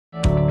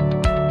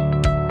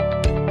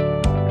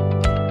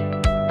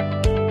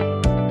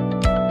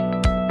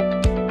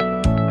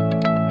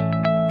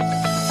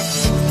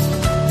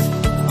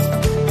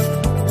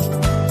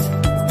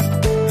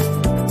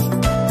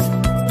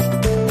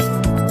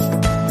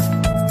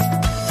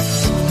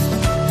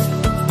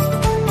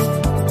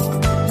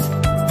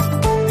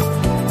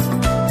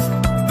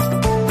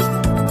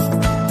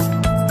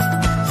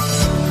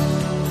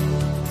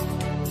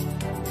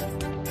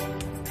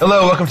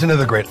Hello, welcome to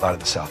another great Light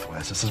of the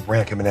Southwest. This is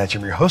Brant coming at you.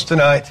 I'm your host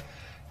tonight.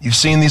 You've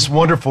seen these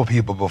wonderful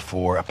people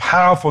before, a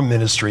powerful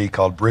ministry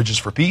called Bridges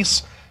for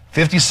Peace,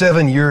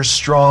 57 years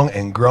strong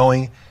and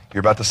growing.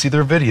 You're about to see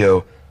their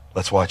video.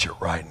 Let's watch it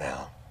right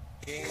now.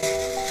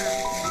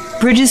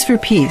 Bridges for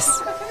Peace.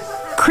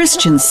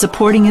 Christians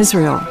supporting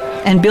Israel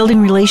and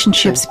building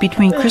relationships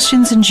between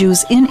Christians and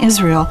Jews in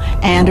Israel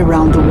and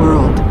around the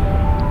world.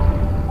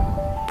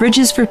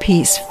 Bridges for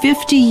Peace,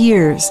 50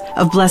 years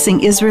of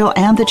blessing Israel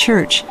and the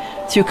church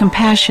through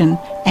compassion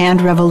and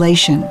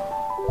revelation.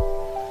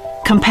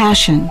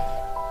 Compassion.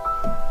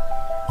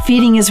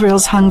 Feeding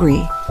Israel's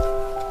hungry.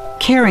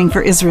 Caring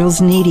for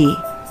Israel's needy.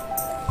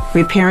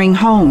 Repairing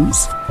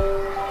homes.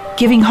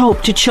 Giving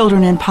hope to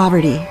children in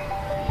poverty.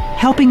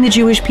 Helping the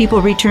Jewish people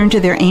return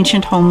to their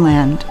ancient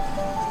homeland.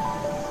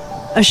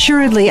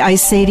 Assuredly, I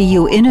say to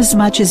you,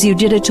 inasmuch as you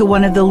did it to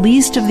one of the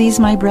least of these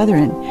my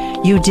brethren,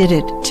 you did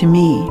it to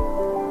me.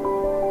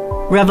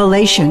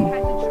 Revelation,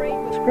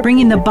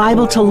 bringing the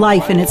Bible to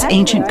life in its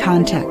ancient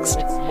context,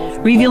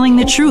 revealing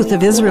the truth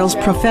of Israel's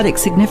prophetic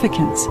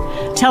significance,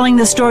 telling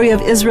the story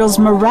of Israel's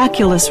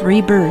miraculous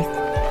rebirth,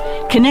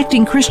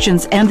 connecting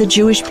Christians and the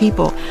Jewish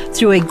people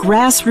through a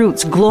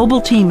grassroots global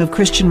team of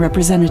Christian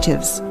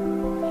representatives.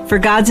 For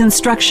God's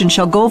instruction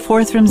shall go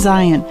forth from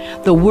Zion,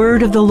 the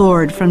word of the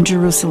Lord from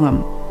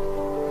Jerusalem.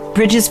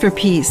 Bridges for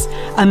Peace,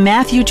 a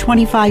Matthew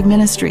 25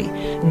 ministry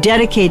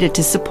dedicated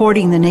to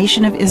supporting the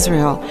nation of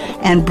Israel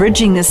and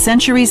bridging the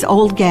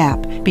centuries-old gap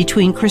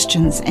between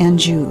Christians and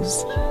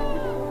Jews.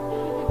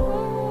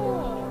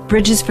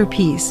 Bridges for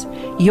Peace,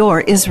 your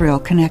Israel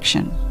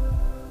connection.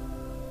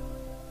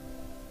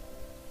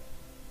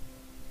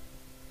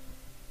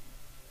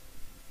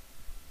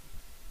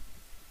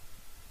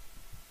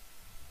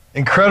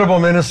 Incredible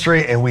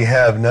ministry, and we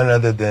have none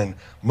other than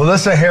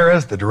Melissa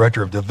Harris, the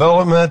Director of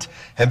Development,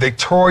 and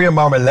Victoria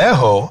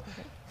Marmolejo,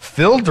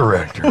 Field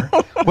Director.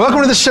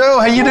 Welcome to the show.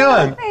 How you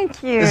doing?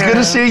 Thank you. It's good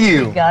to see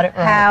you. You got it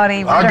right.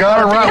 Howdy. I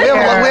got it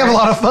right. We have a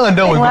lot of fun,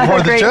 don't we,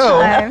 before the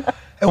show? Time.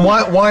 And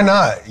why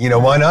not? You know,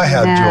 why not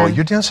have joy?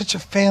 You're doing such a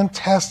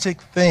fantastic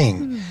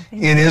thing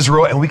in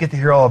Israel, and we get to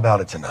hear all about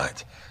it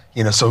tonight.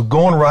 You know, so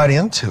going right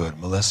into it,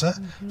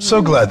 Melissa, so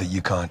glad that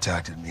you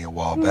contacted me a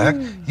while back.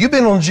 You've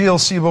been on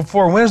GLC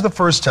before. When's the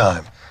first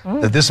time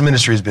that this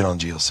ministry has been on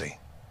GLC?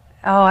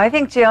 Oh, I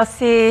think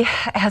GLC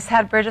has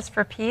had Bridges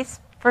for Peace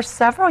for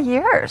several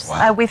years.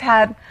 Wow. We've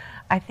had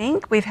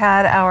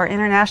our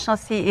international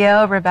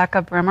CEO,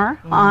 Rebecca Brimmer,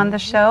 on the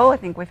show. I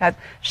think we've had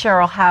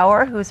Cheryl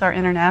Howard, who's our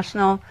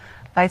international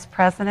vice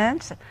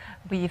president.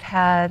 We've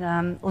had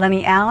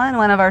Lenny Allen,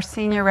 one of our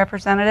senior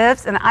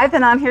representatives, and I've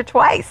been on here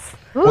twice.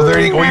 Well,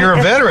 you're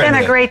a veteran. It's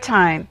been a great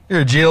time.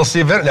 You're a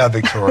GLC veteran now,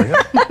 Victoria.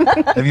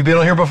 Have you been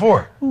on here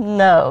before?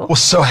 No.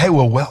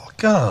 Well,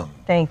 welcome.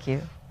 Thank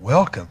you.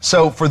 Welcome.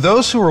 So for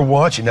those who are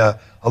watching, now,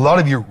 a lot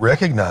of you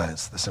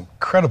recognize this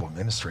incredible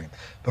ministry,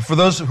 but for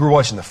those who are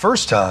watching the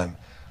first time,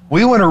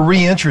 we want to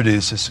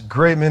reintroduce this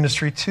great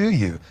ministry to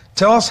you.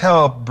 Tell us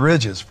how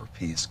Bridges for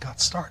Peace got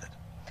started.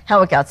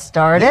 How it got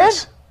started?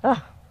 Yes.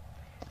 Oh.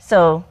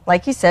 So,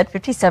 like you said,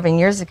 57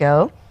 years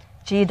ago,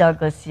 G.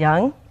 Douglas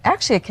Young,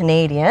 actually a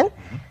Canadian,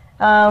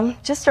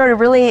 just started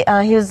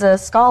he was a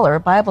scholar, a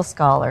Bible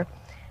scholar.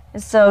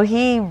 And so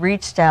he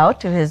reached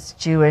out to his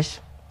Jewish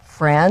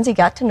friends. He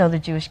got to know the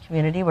Jewish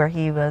community where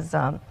he was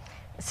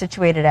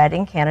situated at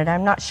in Canada.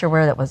 I'm not sure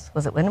where that was.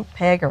 Was it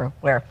Winnipeg or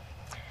where?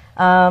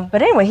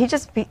 But anyway, he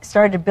just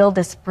started to build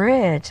this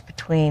bridge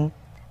between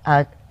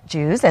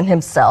Jews and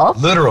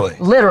himself.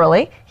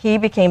 Literally. He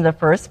became the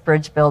first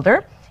bridge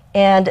builder.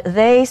 And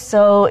they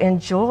so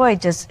enjoy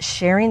just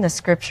sharing the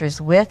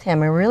scriptures with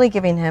him and really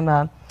giving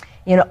him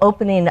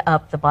opening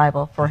up the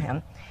Bible for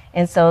him.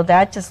 And so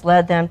that just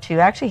led them to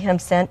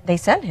they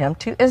sent him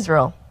to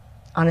Israel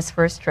on his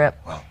first trip.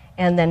 Wow.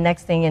 And then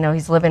next thing you know,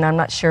 he's living, I'm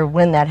not sure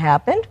when that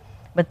happened,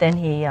 but then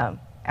he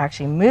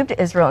actually moved to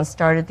Israel and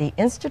started the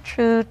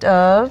Institute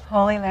of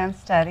Holy Land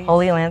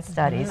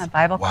Studies. A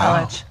Bible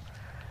college.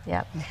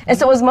 Yeah. And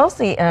so it was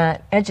mostly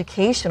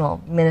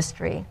educational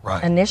ministry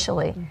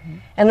initially.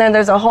 And then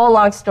there's a whole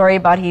long story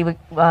about he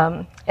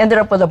ended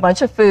up with a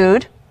bunch of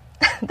food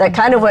that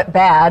kind of went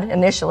bad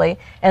initially.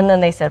 And then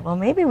they said, well,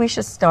 maybe we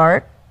should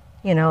start,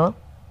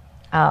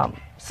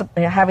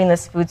 having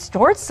this food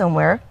stored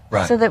somewhere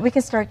so that we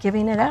can start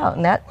giving it out.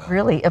 And that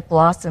it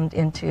blossomed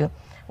into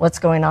what's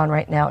going on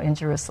right now in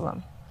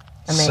Jerusalem.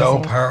 Amazing. So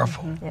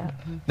powerful. Yeah.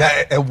 Now,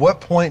 at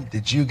what point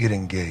did you get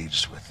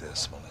engaged with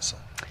this, Melissa?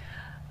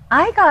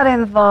 I got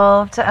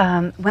involved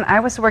when I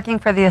was working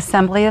for the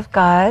Assembly of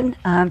God,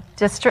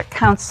 District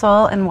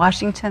Council in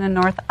Washington and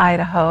North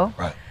Idaho.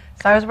 Right.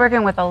 So I was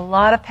working with a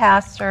lot of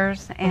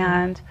pastors,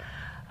 and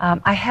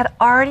I had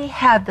already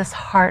had this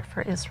heart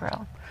for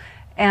Israel.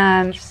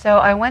 And so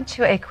I went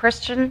to a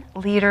Christian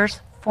Leaders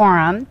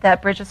forum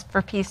that Bridges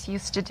for Peace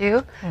used to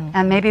do,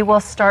 and maybe we'll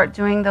start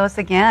doing those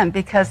again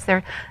because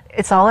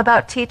it's all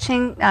about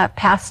teaching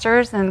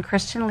pastors and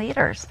Christian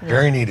leaders.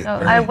 Very needed. So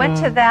I went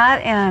to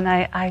that and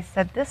I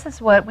said, this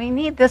is what we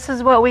need. This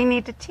is what we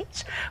need to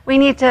teach. We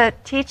need to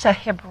teach a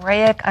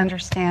Hebraic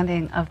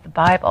understanding of the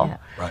Bible. Yeah.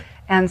 Right.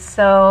 And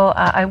so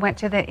I went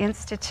to the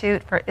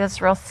Institute for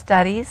Israel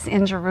Studies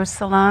in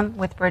Jerusalem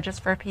with Bridges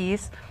for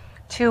Peace,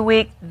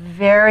 2-week,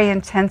 very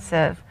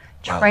intensive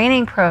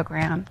training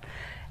program.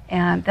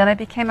 And then I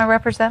became a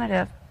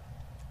representative.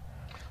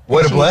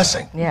 What a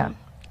blessing. Yeah.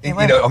 You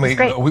know, I mean,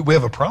 great. we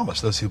have a promise.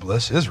 Those who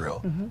bless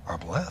Israel are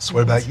blessed.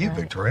 What about you,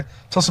 Victoria?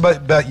 Tell us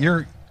about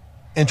your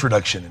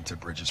introduction into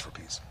Bridges for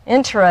Peace.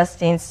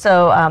 Interesting.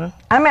 So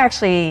I'm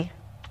actually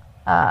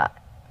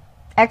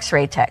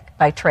X-ray tech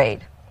by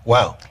trade.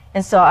 Wow.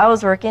 And so I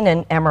was working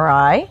in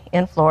MRI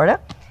in Florida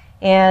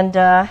and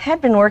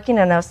had been working,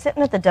 and I was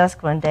sitting at the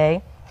desk one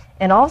day,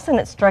 and all of a sudden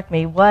it struck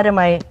me, what am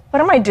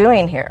I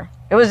doing here?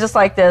 It was just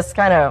like this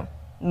kind of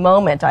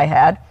moment I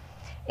had.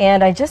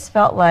 And I just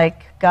felt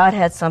like God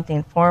had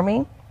something for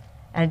me,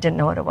 and I didn't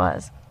know what it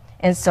was.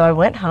 And so I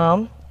went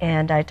home,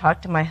 and I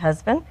talked to my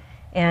husband,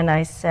 and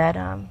I said,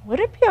 would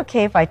it be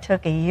okay if I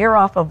took a year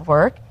off of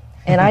work,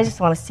 and I just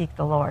want to seek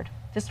the Lord?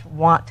 Just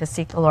want to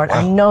seek the Lord. Wow.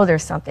 I know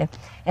there's something.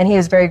 And he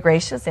was very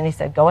gracious, and he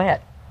said, go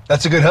ahead.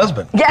 That's a good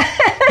husband.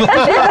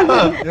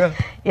 Yeah.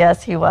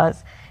 Yes, he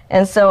was.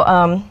 And so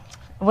I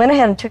went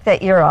ahead and took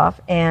that year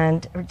off,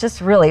 and just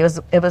really,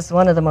 it was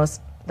one of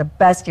the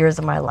best years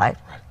of my life.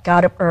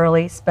 Got up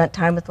early, spent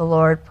time with the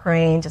Lord,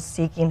 praying, just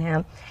seeking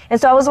Him. And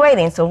so I was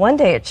waiting. So one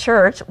day at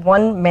church,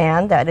 one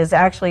man that is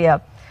actually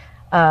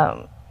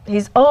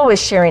he's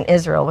always sharing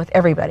Israel with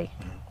everybody.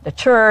 The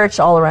church,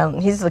 all around.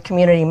 He's the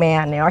community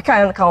man now. I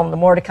kind of call him the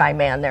Mordecai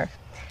man there.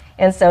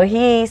 And so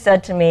he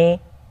said to me,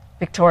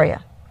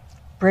 Victoria,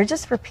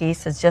 Bridges for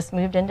Peace has just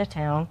moved into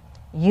town.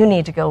 You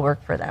need to go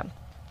work for them.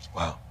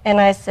 Wow. And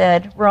I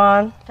said,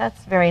 Ron,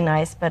 that's very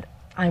nice, but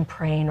I'm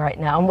praying right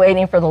now. I'm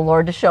waiting for the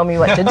Lord to show me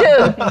what to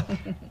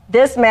do.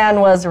 This man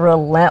was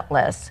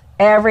relentless.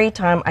 Every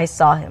time I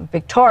saw him,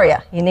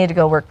 Victoria, you need to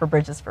go work for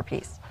Bridges for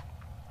Peace.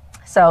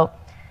 So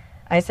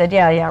I said,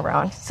 yeah,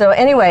 Ron. So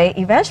anyway,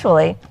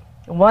 eventually,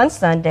 one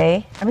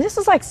Sunday, this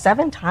was like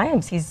 7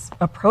 times he's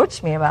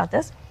approached me about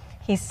this.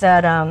 He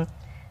said,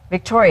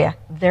 Victoria,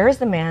 there is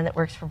the man that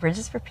works for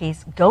Bridges for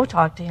Peace. Go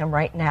talk to him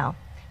right now.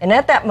 And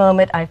at that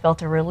moment, I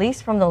felt a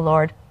release from the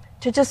Lord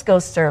to just go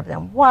serve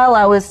them while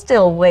I was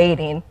still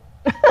waiting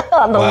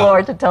on the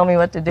Lord to tell me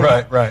what to do.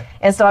 Right.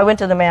 And so I went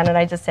to the man and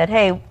I just said,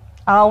 hey,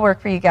 I'll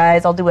work for you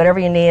guys. I'll do whatever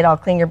you need. I'll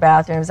clean your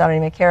bathrooms. I don't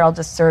even care. I'll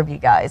just serve you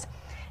guys.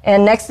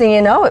 And next thing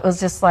you know, it was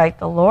just like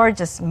the Lord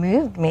just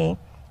moved me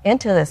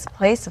into this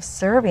place of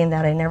serving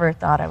that I never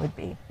thought I would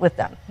be with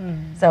them.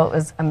 So it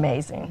was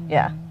amazing.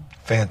 Yeah.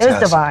 Fantastic.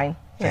 It was divine.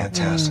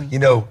 Fantastic. You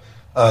know,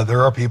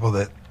 there are people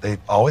that they've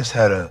always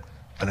had an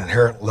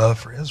inherent love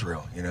for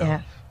Israel, you know.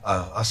 Yeah.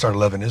 I started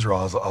loving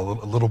Israel as a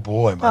little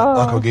boy. My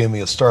uncle gave me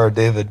a Star of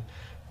David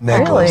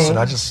necklace, Really? and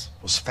I just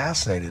was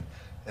fascinated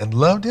and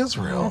loved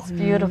Israel. That's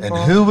beautiful.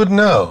 And who would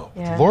know?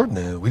 Yeah. The Lord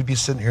knew. We'd be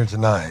sitting here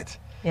tonight.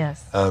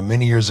 Yes.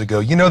 Many years ago.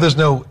 You know, there's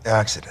no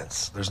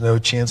accidents. There's no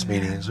chance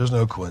meetings. There's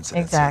no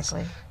coincidences.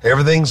 Exactly.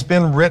 Everything's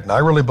been written. I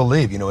really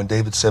believe, you know, when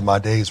David said, my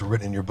days were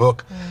written in your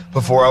book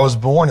before I was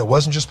born, it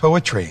wasn't just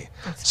poetry.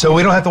 So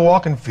we don't have to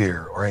walk in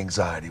fear or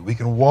anxiety. We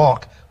can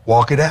walk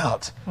it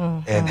out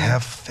and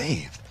have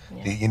faith.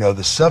 Yeah. You know,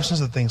 the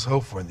substance of things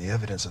hoped for and the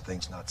evidence of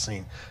things not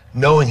seen,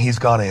 knowing He's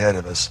gone ahead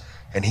of us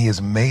and He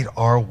has made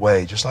our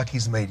way, just like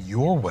He's made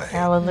your way.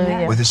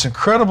 Hallelujah. With this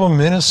incredible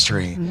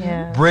ministry,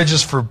 Yeah.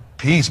 Bridges for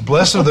Peace.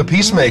 Blessed are the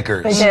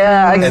peacemakers.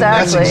 Yeah, exactly. And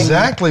that's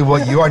exactly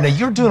what you are. Now,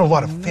 you're doing a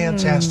lot of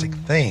fantastic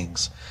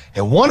things,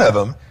 and one of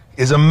them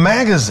is a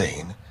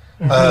magazine.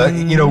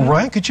 You know,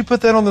 Ryan, could you put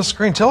that on the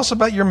screen? Tell us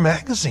about your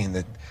magazine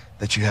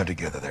that you have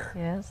together there.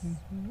 Yes.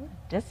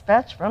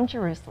 Dispatch from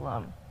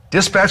Jerusalem.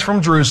 Dispatch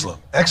from Jerusalem.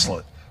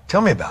 Excellent.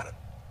 Tell me about it.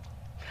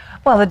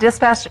 Well, the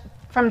Dispatch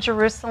from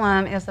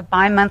Jerusalem is a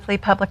bi-monthly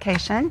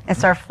publication.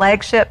 It's our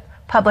flagship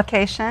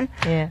publication,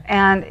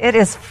 and it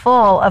is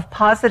full of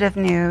positive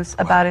news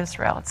about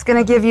Israel. It's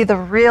going to give you the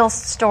real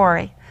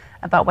story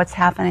about what's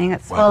happening.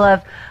 It's full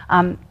of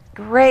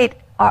great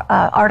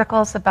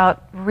articles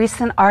about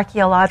recent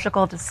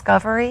archaeological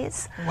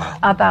discoveries,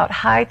 about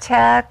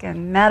high-tech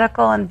and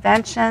medical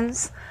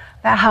inventions,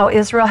 about how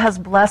Israel has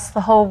blessed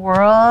the whole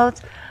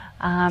world.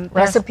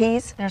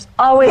 Recipes? There's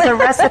always a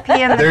recipe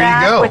in the There you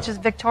back, go. which is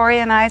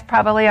Victoria and I's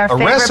probably our A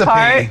favorite recipe.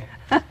 part.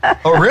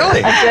 Oh,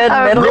 really? Good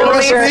Middle real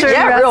Eastern. recipe?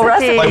 Yeah, real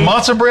recipe. Like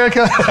matzo bread?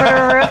 Terrific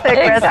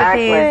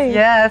Exactly. recipes,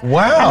 yes.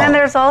 Wow. And then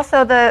there's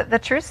also the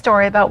true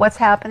story about what's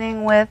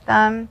happening with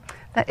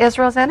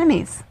Israel's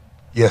enemies.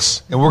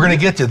 Yes, and we're going to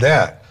get to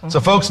that.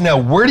 So, folks, now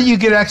where do you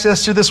get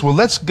access to this? Well,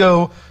 let's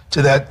go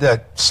to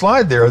that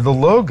slide there, the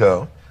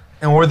logo,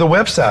 and where the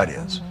website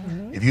is.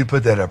 If you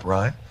put that up,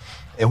 Ryan.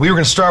 And we were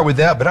going to start with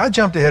that, but I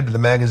jumped ahead to the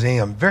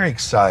magazine. I'm very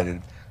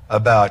excited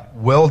about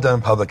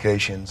well-done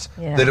publications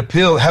Yeah. that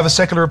have a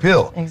secular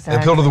appeal. Exactly. They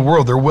appeal to the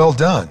world. They're well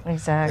done.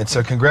 Exactly. And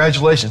so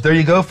congratulations. There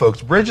you go,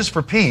 folks. Bridges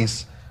for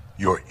Peace,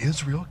 your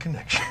Israel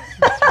connection.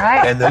 That's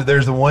right. And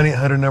there's the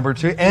 1-800 number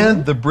too,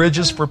 and the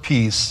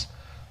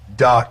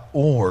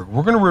bridgesforpeace.org.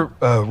 We're going to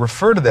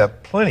refer to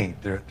that plenty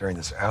during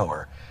this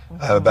hour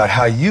about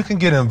how you can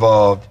get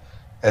involved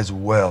as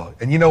well.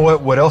 And you know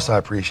what else I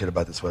appreciate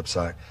about this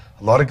website?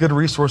 A lot of good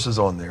resources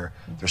on there.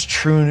 There's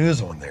true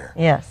news on there.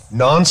 Yes.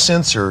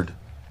 Non-censored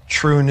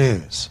true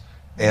news.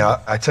 And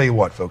I tell you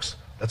what, folks,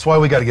 that's why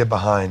we got to get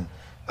behind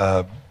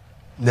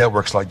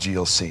networks like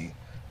GLC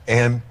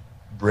and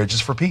Bridges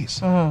for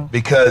Peace.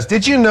 Because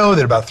did you know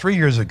that about 3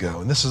 years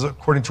ago, and this is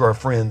according to our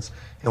friends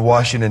in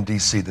Washington,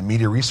 D.C., the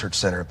Media Research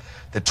Center,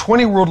 that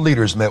 20 world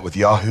leaders met with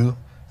Yahoo,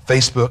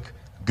 Facebook,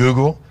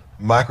 Google,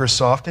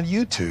 Microsoft, and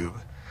YouTube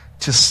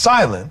to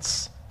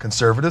silence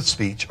conservative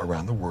speech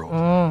around the world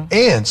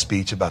and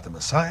speech about the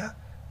Messiah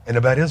and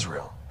about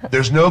Israel.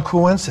 There's no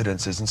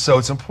coincidences, and so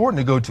it's important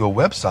to go to a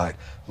website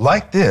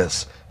like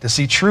this to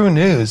see true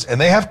news, and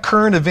they have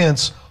current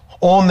events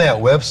on that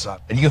website.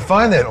 And you can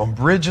find that on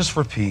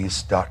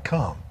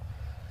bridgesforpeace.com.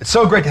 It's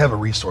so great to have a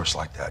resource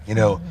like that, you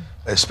know,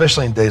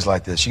 especially in days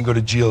like this. You can go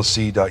to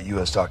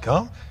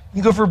glc.us.com. You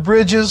can go for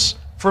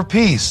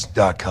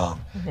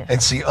bridgesforpeace.com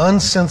and see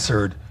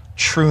uncensored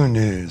true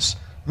news.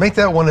 Make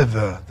that one of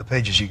the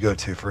pages you go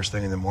to first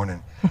thing in the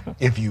morning,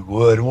 if you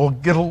would. And we'll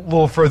get a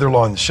little further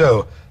along the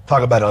show,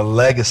 talk about a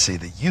legacy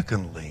that you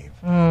can leave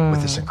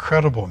with this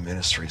incredible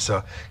ministry.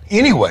 So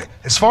anyway,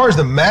 as far as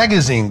the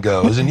magazine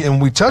goes,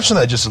 and we touched on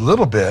that just a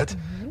little bit,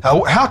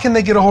 how can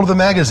they get a hold of the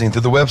magazine?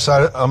 Through the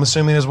website, I'm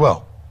assuming, as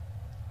well?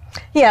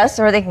 Yes,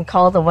 or they can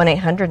call the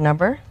 1-800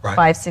 number, Right.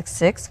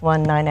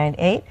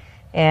 566-1998,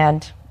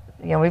 and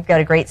we've got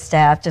a great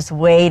staff just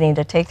waiting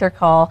to take their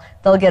call.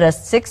 They'll get a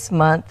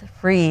 6-month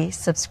free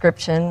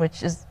subscription,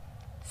 which is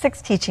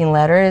 6 teaching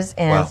letters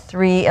and Wow.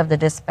 3 of the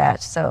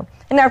dispatch. So,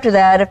 and after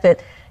that,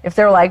 if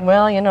they're like,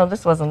 well,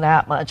 this wasn't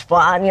that much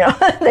fun,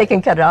 they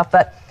can cut it off.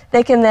 But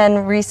they can then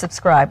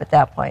resubscribe at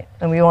that point,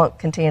 and we won't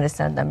continue to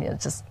send them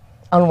just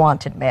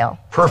unwanted mail.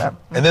 Perfect.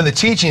 And then the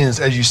teachings,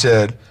 as you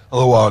said a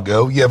little while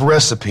ago, you have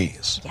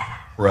recipes. Yeah.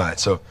 Right.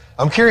 So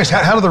I'm curious,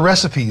 how do the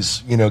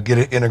recipes, get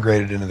it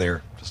integrated into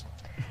there?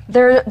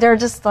 They're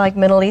just like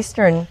Middle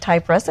Eastern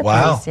type recipes.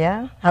 Wow.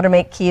 Yeah. How to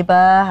make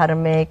kibbeh, how to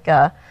make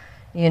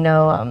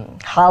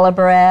challah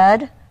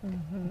bread.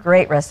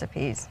 Great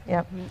recipes.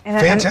 Yep.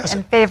 Fantastic.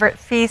 And favorite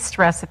feast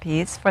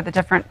recipes for the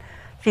different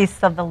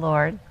feasts of the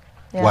Lord.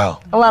 Yeah.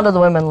 Wow. A lot of the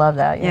women love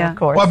that. Yeah. Of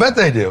course. Well, I bet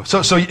they do.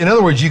 So in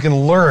other words, you can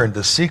learn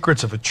the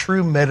secrets of a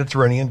true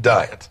Mediterranean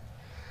diet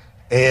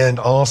and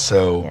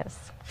also Yes.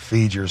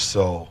 feed your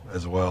soul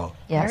as well.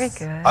 Yes. Very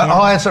good.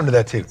 I'll add something to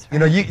that too.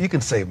 You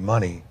can save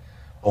money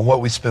on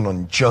what we spend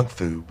on junk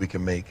food. We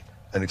can make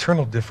an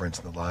eternal difference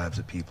in the lives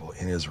of people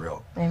in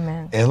Israel.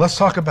 Amen. And let's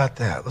talk about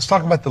that. Let's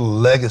talk about the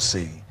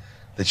legacy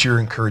that you're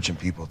encouraging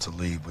people to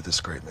leave with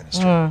this great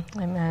ministry.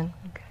 Amen.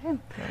 Okay.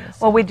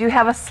 Well, we do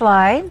have a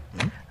slide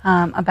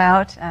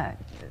about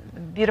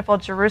beautiful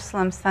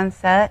Jerusalem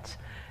sunset.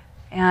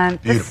 And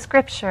this Beautiful.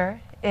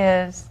 scripture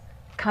is,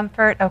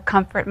 "Comfort, O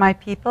comfort my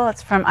people."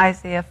 It's from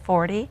Isaiah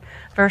 40,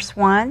 verse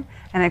 1.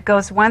 And it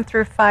goes 1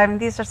 through 5. And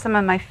these are some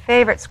of my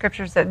favorite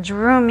scriptures that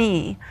drew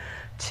me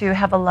to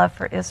have a love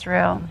for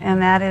Israel.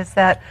 And that is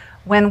that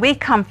when we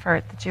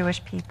comfort the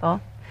Jewish people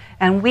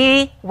and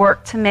we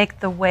work to make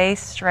the way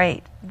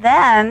straight,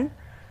 then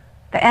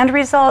the end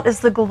result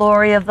is the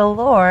glory of the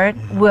Lord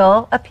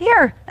will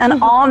appear,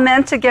 and all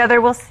men together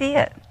will see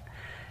it.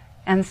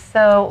 And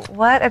so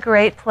what a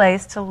great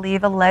place to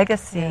leave a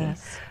legacy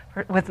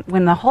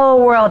when the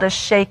whole world is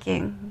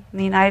shaking,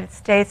 the United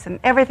States, and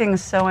everything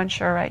is so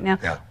unsure right now.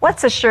 Yeah.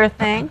 What's a sure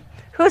thing?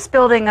 Who's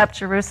building up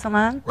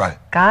Jerusalem? Right.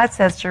 God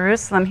says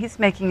Jerusalem. He's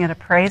making it a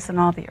praise in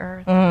all the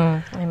earth.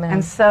 Amen.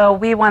 And so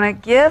we want to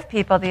give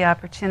people the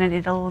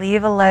opportunity to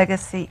leave a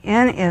legacy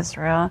in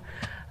Israel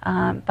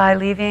by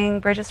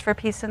leaving Bridges for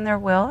Peace in their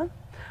will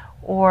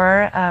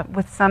or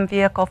with some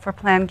vehicle for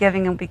planned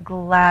giving, and we'll be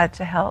glad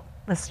to help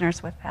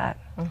listeners with that.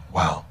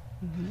 Wow.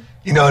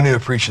 I knew a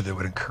preacher that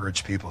would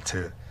encourage people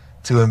to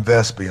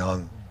invest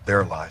beyond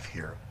their life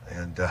here.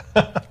 And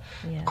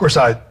of course,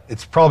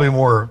 it's probably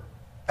more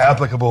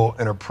applicable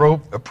and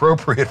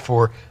appropriate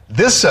for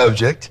this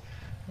subject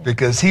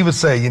because he would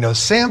say,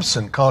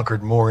 Samson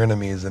conquered more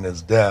enemies in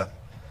his death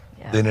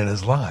than in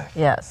his life.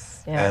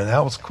 Yes. Yeah. And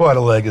that was quite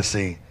a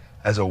legacy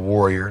as a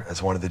warrior,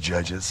 as one of the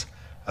judges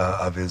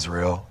of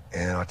Israel.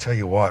 And I'll tell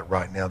you what,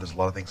 right now there's a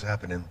lot of things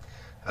happening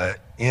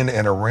in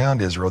and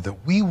around Israel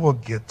that we will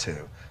get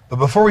to. But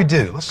before we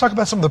do, let's talk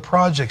about some of the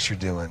projects you're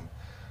doing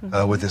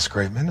with this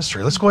great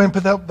ministry. Let's go ahead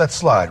and put that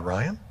slide,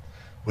 Ryan,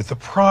 with the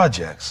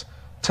projects.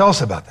 Tell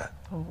us about that.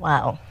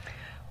 Wow.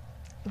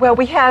 Well,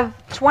 we have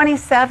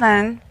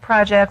 27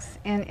 projects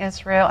in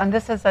Israel, and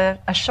this is a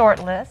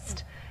short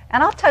list.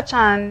 And I'll touch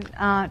on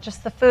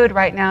just the food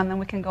right now, and then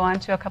we can go on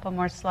to a couple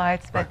more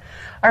slides. But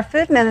our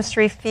food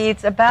ministry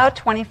feeds about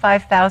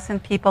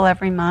 25,000 people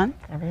every month.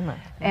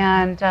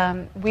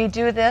 And we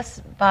do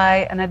this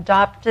by an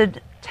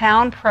adopted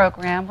town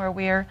program where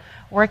we're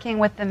working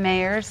with the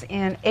mayors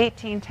in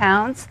 18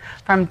 towns,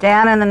 from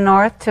Dan in the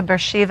north to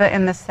Beersheba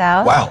in the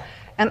south. Wow.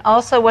 And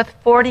also with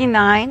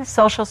 49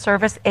 social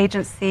service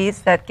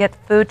agencies that get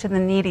food to the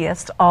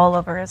neediest all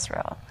over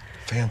Israel.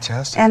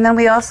 Fantastic. And then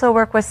we also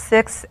work with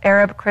 6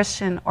 Arab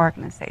Christian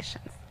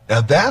organizations.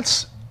 Now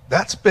that's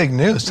big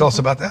news. Tell us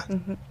about that.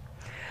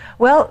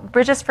 Well,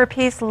 Bridges for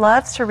Peace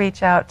loves to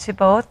reach out to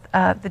both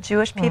the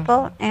Jewish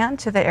people and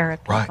to the Arab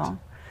people. Right.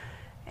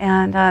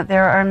 And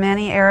there are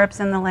many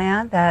Arabs in the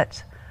land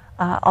that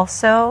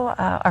also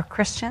are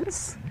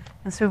Christians.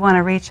 And so we want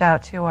to reach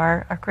out to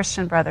our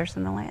Christian brothers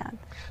in the land.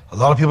 A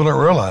lot of people don't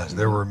realize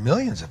there were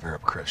millions of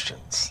Arab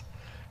Christians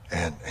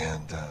and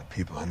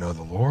people who know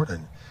the Lord,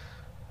 and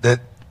that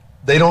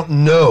they don't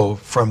know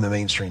from the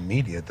mainstream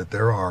media that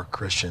there are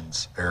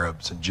Christians,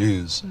 Arabs, and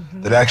Jews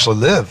that actually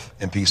live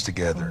in peace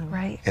together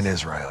in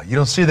Israel. You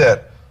don't see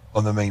that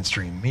on the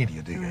mainstream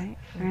media, do you?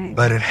 Right.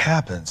 But it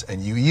happens,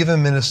 and you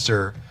even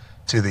minister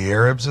to the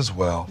Arabs as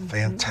well.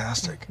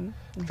 Fantastic.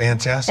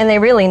 Fantastic. And they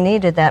really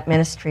needed that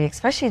ministry,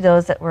 especially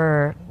those that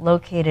were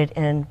located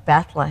in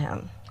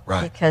Bethlehem.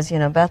 Right. Because,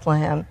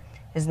 Bethlehem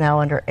is now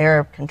under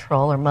Arab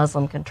control or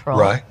Muslim control.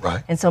 Right.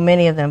 And so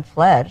many of them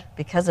fled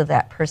because of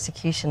that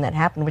persecution that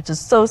happened, which is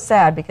so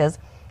sad because,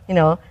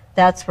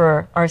 that's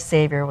where our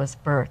Savior was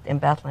birthed, in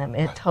Bethlehem.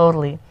 It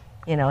totally,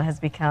 has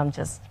become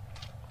just,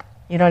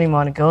 you don't even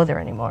want to go there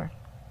anymore.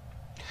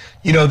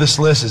 This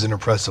list is an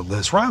impressive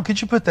list. Ryan,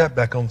 could you put that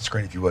back on the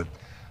screen if you would?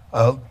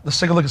 Let's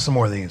take a look at some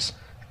more of these.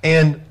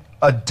 And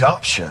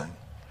adoption,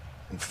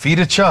 and feed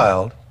a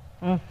child,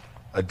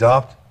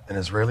 adopt an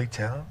Israeli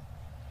town,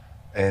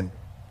 and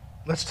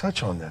let's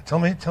touch on that. Tell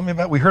me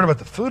about, we heard about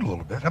the food a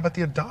little bit. How about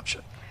the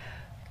adoption?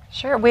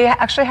 Sure. We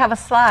actually have a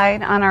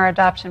slide on our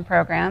adoption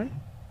program,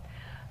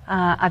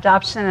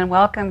 adoption and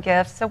welcome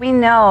gifts. So we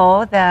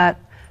know that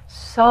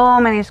so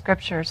many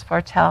scriptures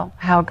foretell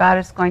how God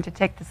is going to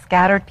take the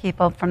scattered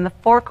people from the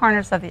 4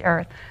 corners of the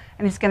earth,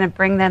 and he's going to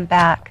bring them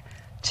back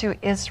to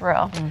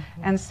Israel.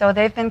 And so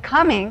they've been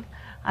coming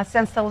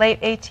since the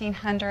late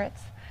 1800s.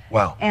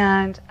 Wow.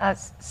 And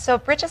so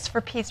Bridges for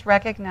Peace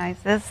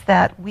recognizes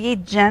that we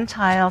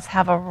Gentiles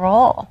have a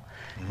role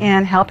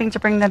in helping to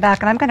bring them back.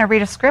 And I'm going to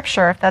read a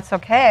scripture, if that's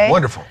okay.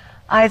 Wonderful.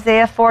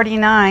 Isaiah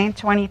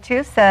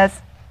 49:22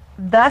 says,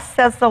 "Thus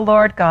says the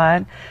Lord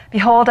God,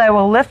 behold, I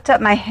will lift up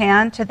my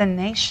hand to the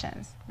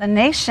nations." The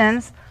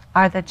nations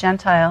are the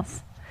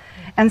Gentiles.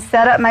 "And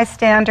set up my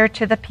standard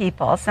to the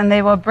peoples, and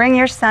they will bring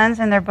your sons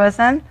in their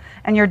bosom,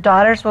 and your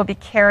daughters will be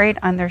carried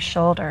on their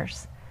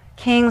shoulders.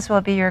 Kings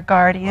will be your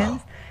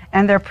guardians,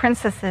 and their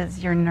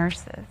princesses your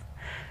nurses."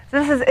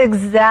 This is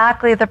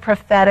exactly the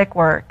prophetic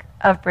work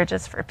of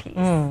Bridges for Peace.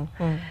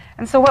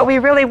 And so what we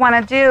really want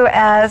to do,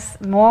 as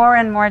more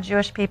and more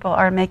Jewish people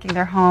are making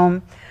their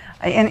home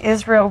in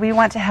Israel, we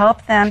want to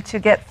help them to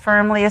get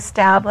firmly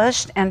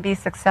established and be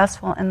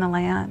successful in the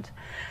land.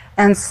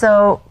 And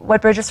so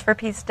what Bridges for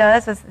Peace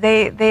does is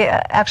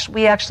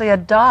we actually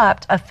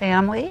adopt a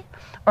family,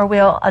 or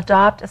we'll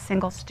adopt a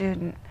single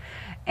student.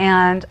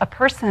 And a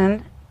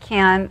person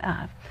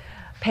can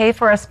pay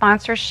for a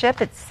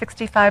sponsorship. It's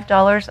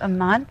 $65 a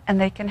month, and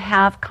they can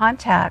have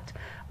contact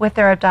with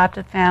their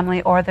adopted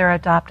family or their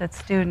adopted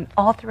student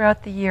all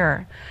throughout the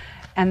year.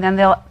 And then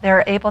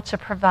they're able to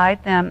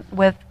provide them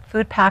with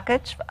food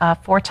package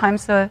 4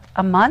 times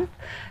a month,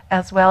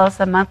 as well as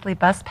a monthly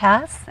bus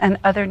pass and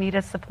other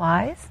needed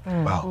supplies,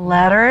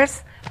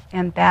 letters,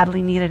 and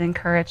badly needed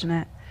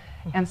encouragement.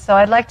 And so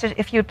I'd like to,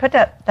 if you'd put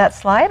that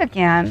slide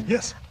again,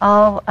 yes.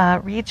 I'll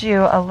read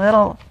you a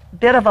little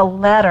bit of a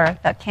letter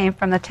that came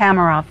from the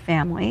Tamarov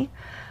family.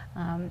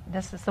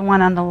 This is the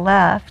one on the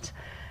left.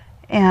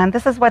 And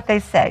this is what they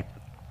say.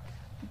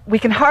 "We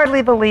can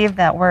hardly believe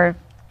that we're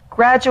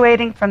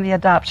graduating from the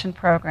adoption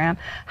program.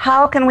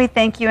 How can we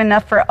thank you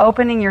enough for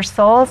opening your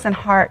souls and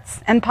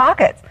hearts and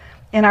pockets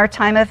in our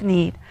time of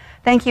need?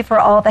 Thank you for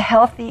all the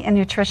healthy and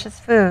nutritious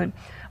food.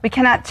 We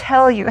cannot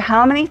tell you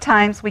how many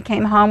times we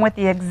came home with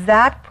the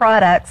exact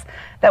products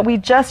that we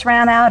just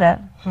ran out of,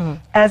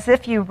 as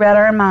if you read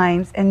our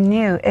minds and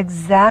knew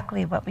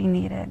exactly what we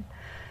needed."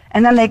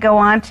 And then they go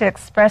on to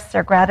express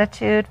their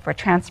gratitude for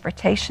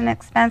transportation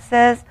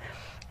expenses.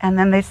 And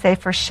then they say,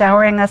 for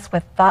showering us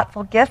with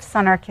thoughtful gifts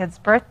on our kids'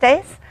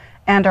 birthdays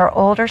and our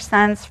older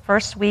son's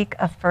first week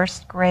of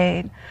first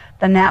grade.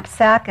 The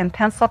knapsack and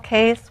pencil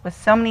case with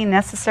so many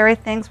necessary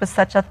things was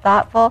such a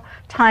thoughtful,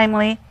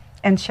 timely,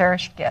 and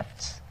cherished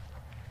gift.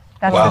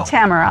 That's the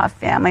Tamarov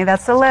family.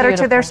 That's a letter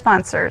to their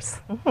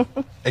sponsors.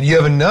 And you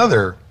have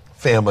another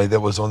family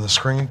that was on the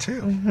screen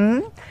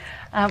too.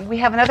 We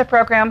have another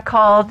program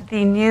called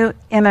the New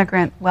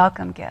Immigrant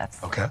Welcome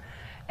Gifts. Okay.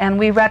 And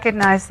we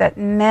recognize that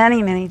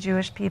many, many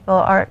Jewish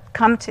people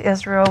come to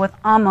Israel with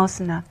almost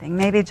nothing,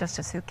 maybe just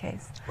a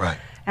suitcase. Right.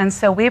 And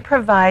so we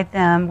provide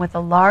them with a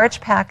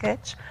large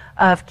package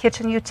of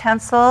kitchen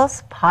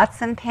utensils,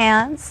 pots and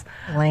pans.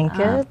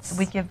 Blankets.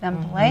 We give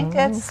them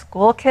blankets,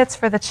 school kits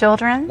for the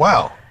children.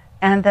 Wow.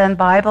 And then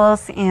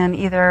Bibles in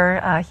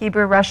either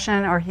Hebrew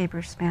Russian or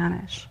Hebrew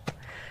Spanish.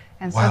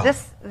 And so Wow.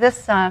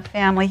 this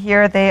family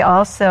here, they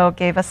also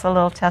gave us a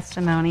little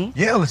testimony.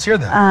 Yeah, let's hear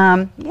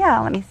that. Yeah,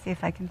 let me see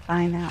if I can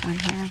find that one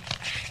here.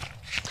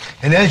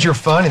 And as you're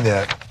finding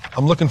that,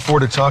 I'm looking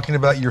forward to talking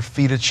about your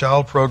Feed a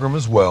Child program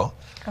as well.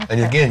 And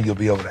Okay. again, you'll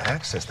be able to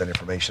access that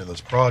information,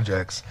 those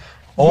projects,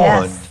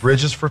 on Yes.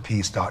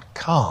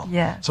 bridgesforpeace.com.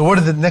 Yes. So what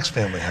did the next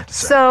family have to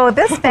say? So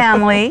this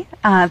family,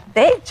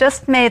 they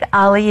just made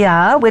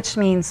Aliyah, which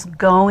means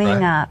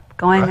going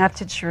Right. up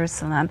to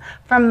Jerusalem,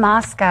 from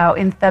Moscow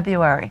in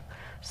February.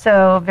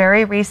 So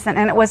very recent,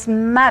 and it was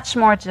much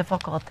more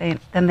difficult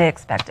than they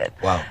expected.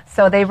 Wow.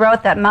 So they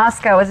wrote that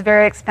Moscow was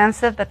very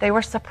expensive, but they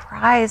were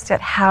surprised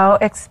at how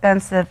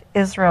expensive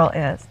Israel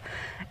is.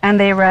 And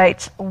they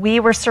write, "We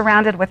were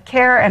surrounded with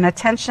care and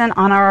attention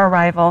on our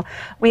arrival.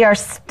 We are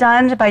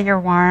stunned by your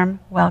warm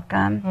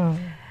welcome."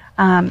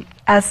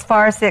 As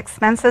far as the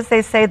expenses,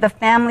 they say the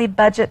family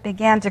budget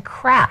began to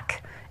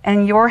crack,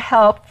 and your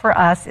help for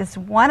us is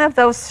one of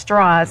those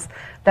straws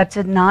that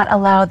did not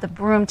allow the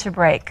broom to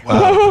break.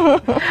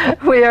 Wow.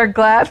 We are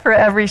glad for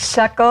every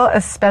shekel,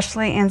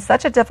 especially in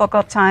such a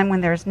difficult time when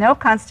there's no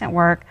constant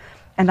work,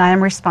 and I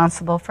am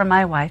responsible for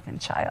my wife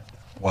and child.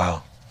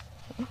 Wow.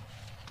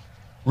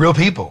 Real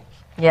people,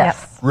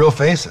 Yes. real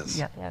faces.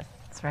 Yep, Yes.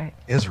 that's right.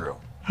 Israel.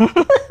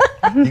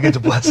 You get to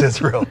bless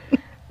Israel.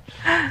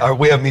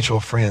 We have mutual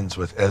friends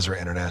with Ezra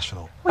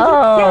International.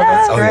 Oh,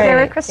 that's Yes, great.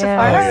 Gary Christopher.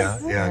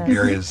 Oh, yeah.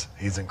 Gary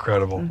he's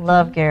incredible.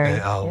 Love Gary.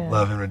 And I Yeah.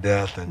 love him to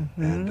death, and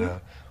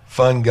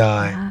fun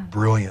guy,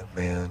 brilliant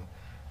man.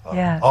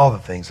 Yes. All the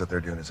things that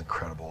they're doing is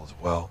incredible as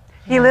well.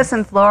 He lives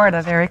in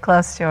Florida, very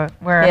close to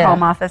where Yeah.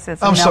 home office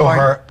is. in I'm so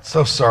Melbourne.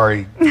 so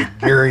sorry that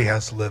Gary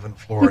has to live in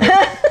Florida,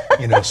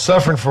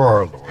 suffering for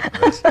our Lord.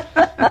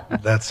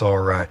 That's all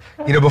right.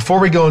 Before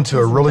we go into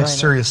a really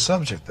serious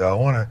subject, though,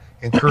 I want to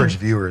encourage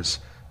viewers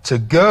to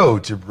go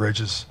to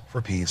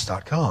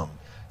bridgesforpeace.com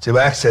to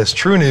access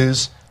True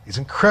News, these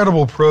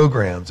incredible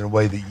programs, in a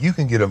way that you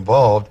can get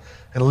involved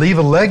and leave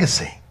a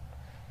legacy.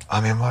 I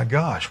mean, my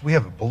gosh, we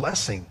have a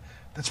blessing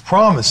that's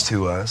promised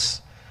to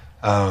us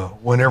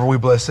whenever we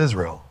bless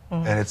Israel.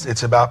 And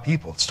it's about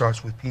people. It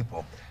starts with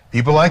people.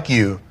 People like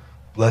you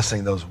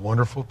blessing those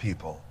wonderful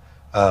people.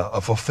 A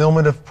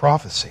fulfillment of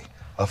prophecy,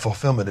 a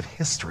fulfillment of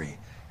history.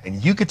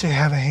 And you get to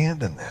have a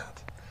hand in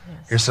that.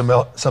 Yes. Here's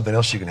something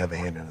else you can have a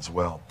hand in as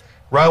well.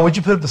 Ryan, would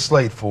you put up the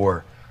slate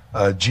for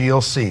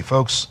GLC?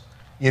 Folks,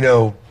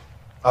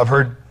 I've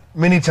heard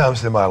many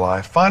times in my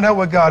life, find out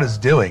what God is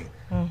doing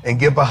and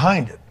get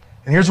behind it.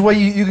 And here's the way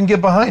you can get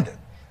behind it.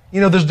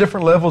 There's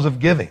different levels of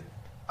giving.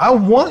 I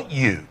want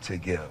you to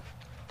give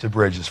to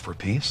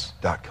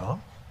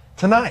bridgesforpeace.com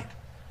tonight,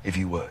 if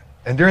you would.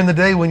 And during the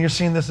day when you're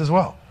seeing this as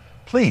well.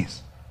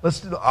 Please,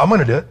 I'm going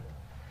to do it.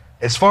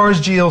 As far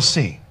as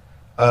GLC,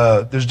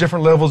 there's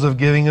different levels of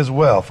giving as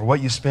well. For what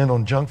you spend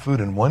on junk food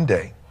in one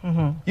day,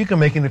 you can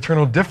make an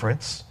eternal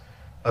difference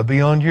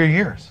beyond your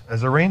years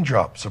as a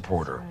raindrop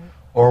supporter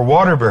or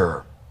water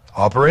bearer,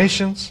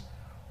 operations,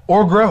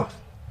 or growth.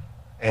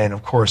 And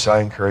of course,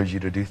 I encourage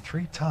you to do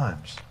 3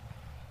 times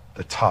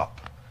the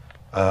top.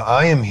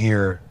 I am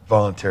here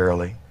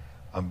voluntarily.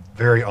 I'm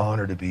very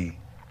honored to be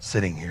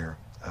sitting here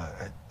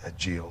at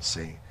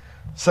GLC.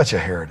 Such a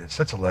heritage,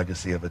 such a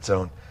legacy of its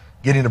own.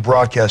 Getting to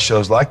broadcast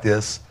shows like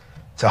this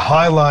to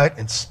highlight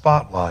and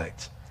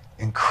spotlight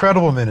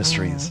incredible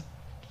ministries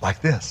like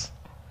this.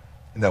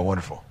 Isn't that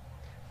wonderful?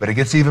 But it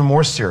gets even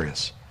more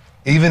serious,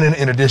 even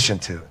in addition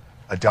to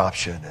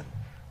adoption and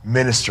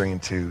ministering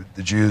to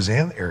the Jews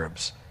and the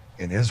Arabs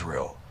in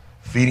Israel,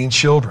 feeding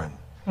children.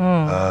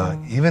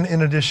 Even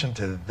in addition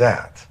to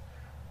that,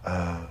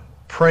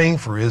 praying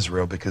for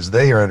Israel because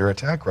they are under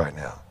attack right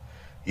now.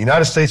 The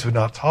United States would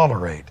not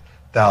tolerate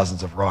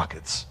thousands of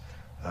rockets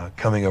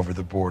coming over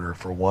the border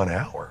for 1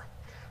 hour.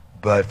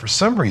 But for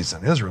some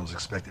reason, Israel is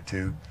expected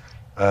to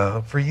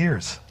for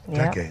years,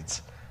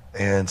 decades.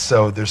 And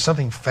so there's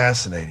something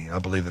fascinating, I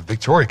believe, that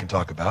Victoria can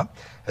talk about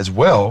as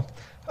well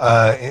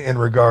in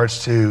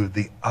regards to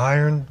the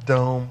Iron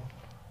Dome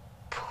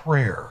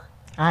prayer.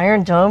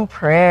 Iron Dome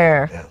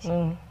prayer.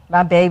 Yes.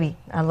 My baby.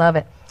 I love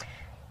it.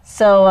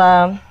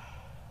 So,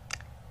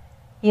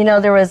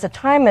 there was a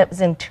time, it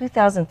was in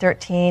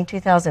 2013,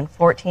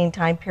 2014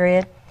 time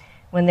period,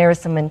 when there was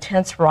some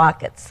intense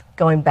rockets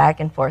going back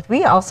and forth.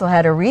 We also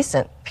had a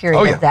recent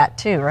period of that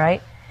too,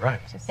 right? Right.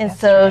 And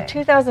so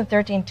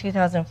 2013,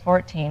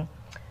 2014,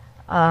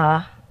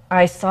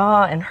 I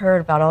saw and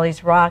heard about all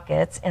these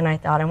rockets, and I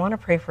thought, I want to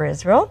pray for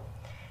Israel.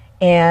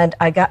 And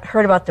I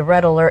heard about the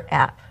Red Alert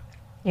app.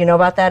 You know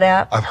about that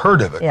app? I've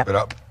heard of it, Yeah. but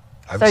I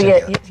haven't seen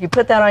it yet. you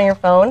put that on your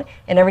phone,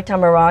 and every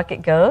time a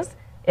rocket goes,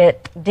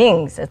 it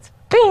dings. It's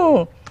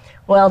bing.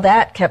 Well,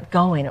 that kept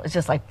going. It was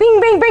just like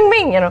bing, bing, bing,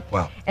 bing,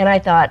 Wow. And I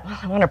thought,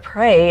 I want to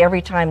pray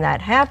every time that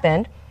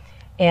happened.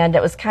 And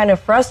it was kind of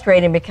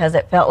frustrating because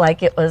it felt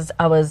like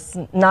I was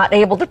not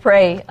able to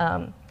pray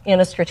in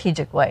a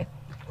strategic way.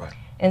 Right.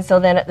 And so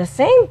then at the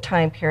same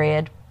time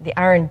period, the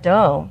Iron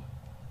Dome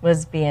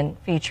was being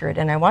featured,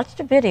 and I watched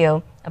a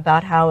video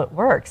about how it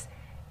works,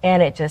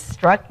 and it just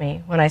struck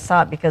me when I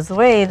saw it, because the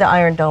way the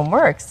Iron Dome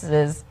works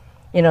is,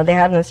 you know, they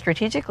have them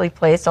strategically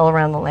placed all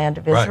around the land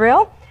of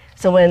Israel. Right.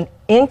 So when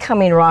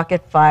incoming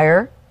rocket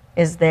fire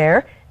is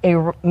there,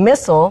 a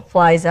missile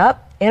flies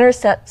up,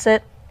 intercepts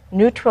it,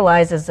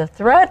 neutralizes the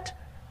threat,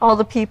 all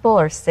the people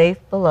are safe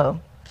below.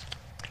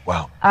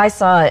 Wow. I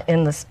saw it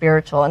in the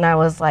spiritual, and I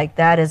was like,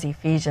 that is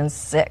Ephesians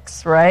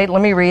 6, right?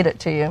 Let me read it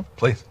to you.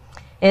 Please.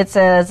 It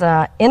says,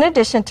 in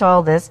addition to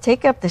all this,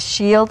 take up the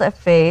shield of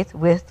faith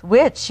with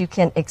which you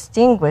can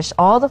extinguish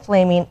all the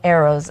flaming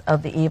arrows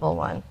of the evil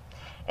one.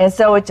 And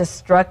so it just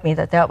struck me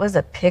that that was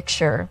a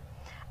picture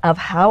of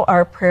how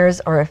our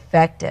prayers are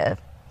effective.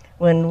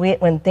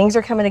 When things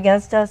are coming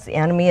against us, the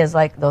enemy is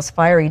like those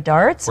fiery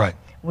darts. Right.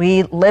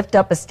 We lift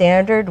up a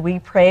standard, we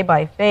pray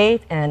by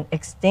faith, and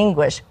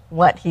extinguish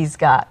what he's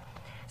got.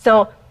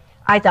 So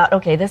I thought,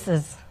 okay, this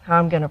is how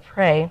I'm going to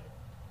pray.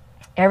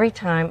 Every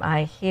time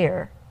I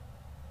hear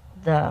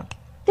the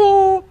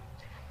ding,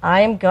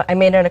 I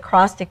made an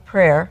acrostic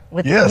prayer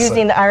with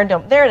using the Iron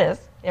Dome. There it is.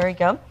 There we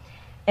go.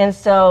 And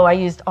so I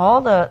used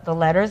all the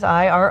letters,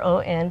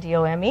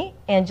 I-R-O-N-D-O-M-E,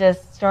 and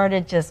just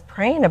started just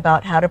praying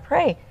about how to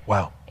pray.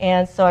 Wow.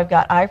 And so I've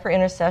got I for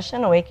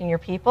intercession, awaken your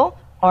people.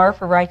 R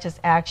for righteous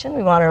action.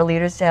 We want our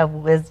leaders to have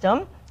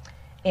wisdom.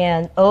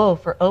 And O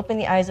for open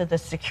the eyes of the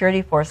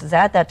security forces.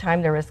 At that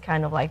time, there was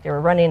kind of like they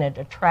were running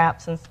into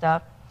traps and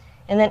stuff.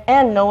 And then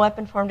N, no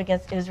weapon formed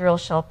against Israel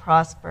shall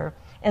prosper.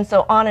 And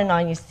so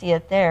on, you see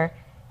it there.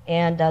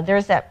 And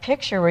there's that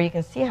picture where you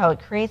can see how it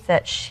creates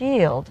that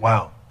shield.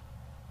 Wow.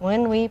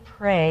 When we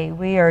pray,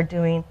 we are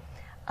doing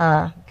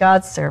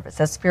God's service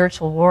as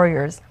spiritual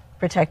warriors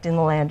protecting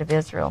the land of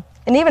Israel.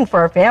 And even for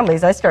our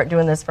families, I start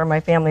doing this for my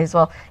family as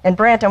well. And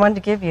Brant, I wanted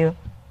to give you,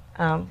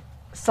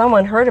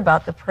 someone heard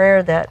about the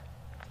prayer that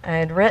I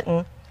had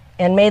written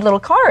and made little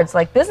cards,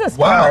 like business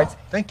cards.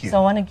 Thank you. So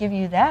I want to give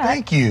you that.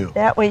 Thank you.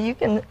 That way you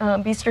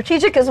can be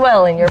strategic as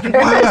well in your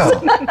prayers.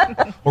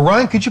 Wow. Well,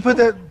 Ryan, could you put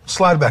that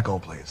slide back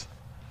on, please?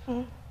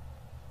 Mm-hmm.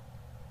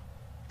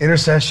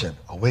 Intercession,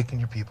 awaken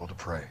your people to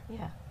pray.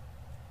 Yeah.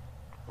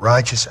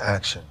 Righteous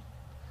action,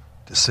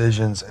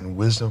 decisions, and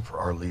wisdom for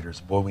our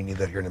leaders. Boy, we need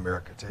that here in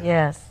America, too.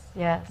 Yes,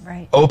 yes.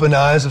 Right. Open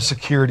eyes of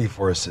security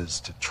forces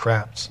to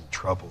traps and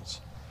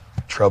troubles.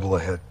 Trouble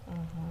ahead.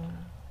 Mm-hmm.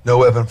 No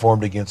weapon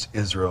formed against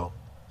Israel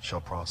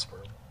shall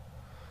prosper.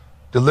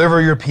 Deliver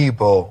your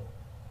people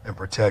and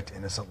protect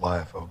innocent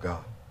life, O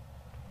God.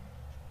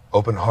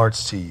 Open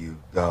hearts to you,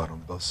 God,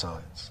 on both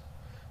sides.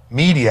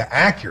 Media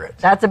accurate.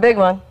 That's a big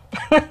one.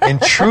 And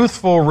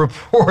truthful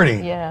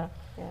reporting. Yeah.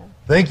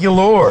 Thank you,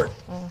 Lord.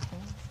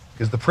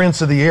 Because the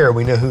Prince of the Air,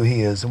 we know who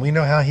he is, and we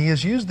know how he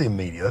has used the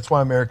media. That's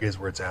why America is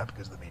where it's at,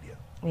 because of the media.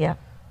 Yeah.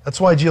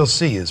 That's why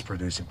GLC is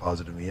producing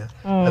positive media.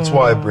 That's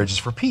why Bridges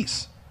for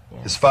Peace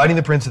is fighting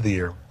the Prince of the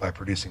Air by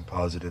producing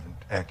positive and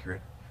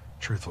accurate,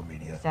 truthful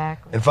media.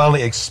 Exactly. And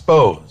finally,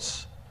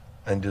 expose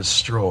and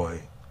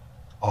destroy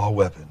all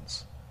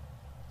weapons,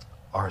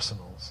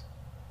 arsenals,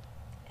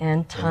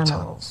 and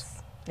tunnels.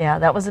 Yeah,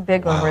 that was a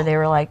big one where they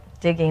were like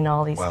digging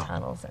all these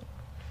tunnels and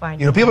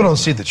finding. You know, people don't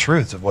see the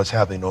truth of what's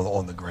happening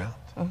on the ground.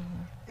 Mm-hmm.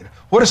 You know,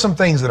 what are some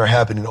things that are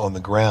happening on the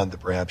ground that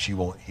perhaps you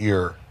won't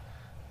hear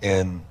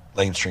in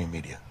mainstream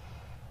media?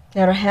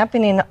 That are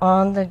happening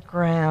on the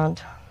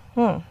ground.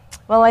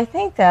 Well, I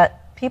think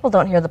that people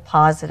don't hear the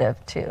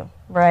positive too,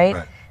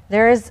 right?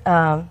 There is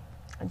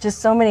just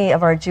so many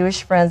of our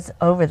Jewish friends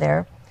over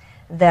there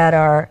that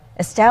are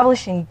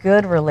establishing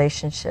good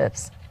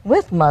relationships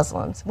with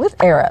Muslims, with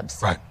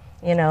Arabs,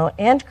 you know,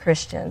 and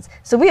Christians.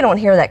 So we don't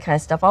hear that kind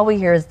of stuff. All we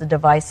hear is the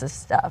divisive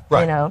stuff,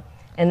 you know,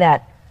 and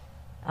that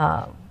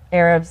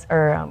Arabs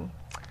or,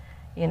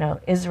 you know,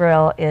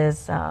 Israel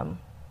is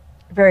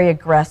very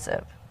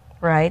aggressive,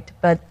 right?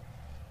 But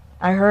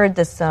I heard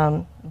this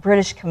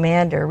British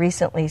commander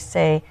recently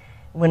say,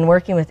 when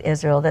working with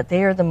Israel, that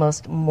they are the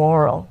most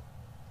moral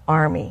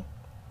army.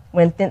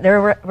 When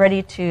they're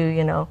ready to,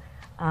 you know,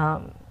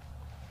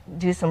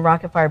 do some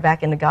rocket fire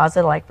back into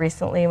Gaza, like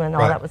recently when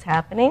all that was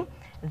happening,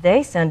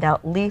 they send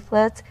out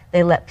leaflets.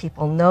 They let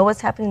people know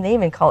what's happening. They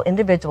even call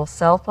individual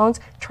cell phones,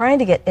 trying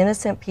to get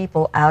innocent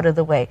people out of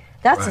the way.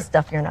 That's the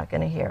stuff you're not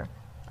going to hear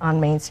on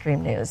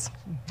mainstream news.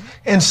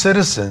 And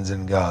citizens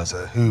in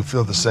Gaza who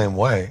feel the same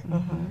way,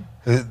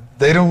 who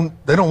they don't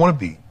want to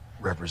be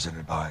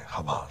represented by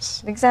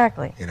Hamas.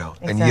 Exactly. You know,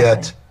 and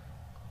yet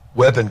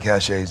weapon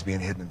caches being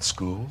hidden in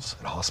schools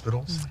and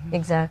hospitals.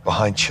 Exactly.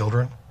 Behind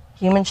children.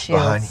 Human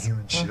shields. Behind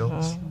human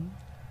shields.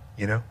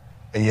 You know,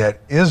 and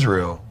yet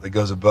Israel, that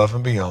goes above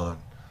and beyond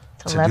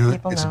to do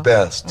its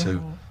best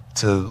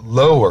to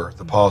lower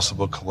the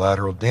possible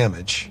collateral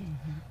damage,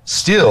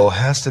 still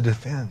has to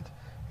defend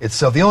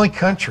itself. The only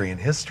country in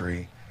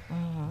history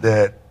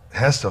that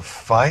has to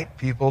fight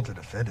people to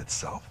defend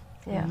itself.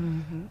 Yeah.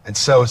 And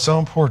so it's so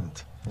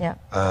important. Yeah.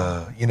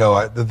 You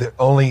know,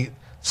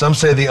 some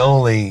say the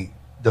only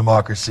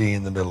democracy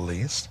in the Middle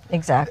East.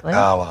 Exactly.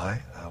 Ally,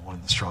 one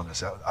of the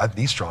strongest,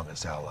 the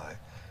strongest ally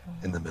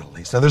in the Middle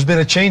East. Now, there's been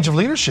a change of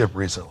leadership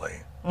recently.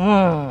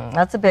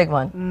 That's a big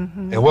one.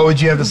 And what would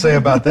you have to say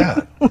about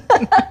that?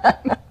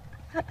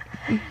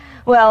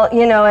 Well,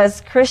 you know,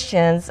 as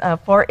Christians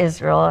for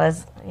Israel,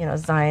 as you know,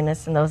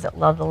 Zionists and those that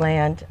love the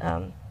land,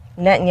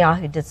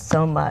 Netanyahu did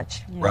so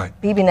much. Right.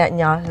 Bibi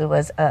Netanyahu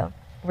was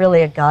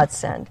really a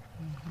godsend.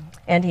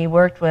 And he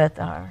worked with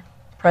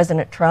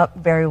President Trump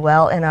very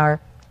well, and our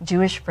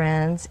Jewish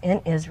friends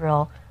in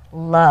Israel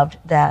loved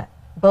that,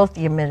 both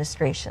the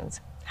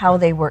administrations, how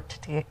they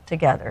worked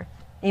together.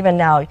 Even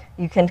now,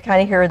 you can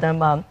kind of hear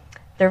them,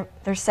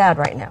 they're sad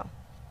right now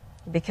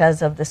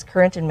because of this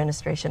current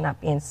administration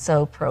not being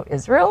so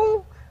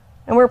pro-Israel,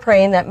 and we're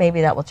praying that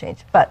maybe that will change.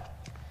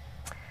 But,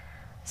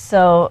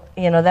 so,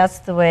 you know, that's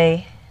the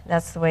way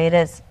it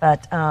is.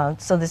 But,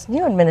 so this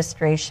new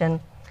administration,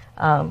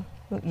 Yair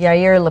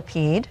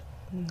Lapid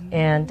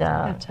and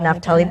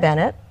Naftali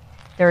Bennett,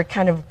 they're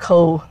kind of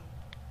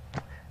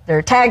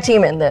they're tag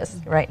team in this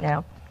right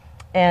now.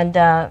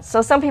 And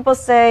so some people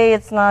say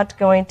it's not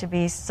going to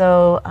be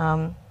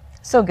so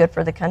good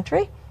for the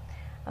country,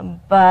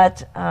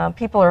 but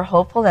people are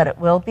hopeful that it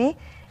will be.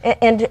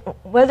 And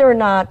whether or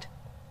not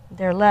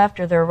they're left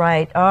or they're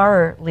right,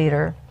 our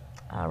leader,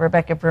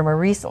 Rebecca Brimmer,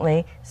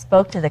 recently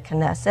spoke to the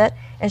Knesset,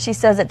 and she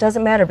says it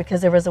doesn't matter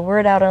because there was a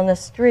word out on the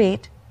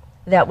street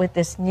that with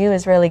this new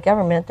Israeli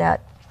government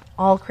that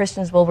all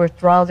Christians will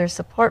withdraw their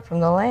support from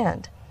the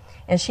land.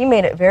 And she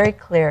made it very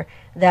clear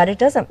that it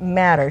doesn't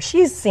matter.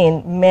 She's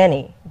seen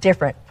many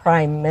different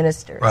prime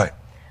ministers. Right.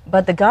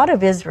 But the God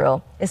of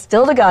Israel is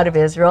still the God of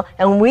Israel,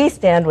 and we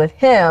stand with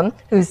him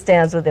who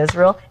stands with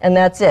Israel, and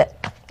that's it.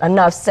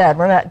 Enough said.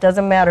 It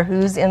doesn't matter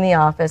who's in the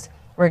office,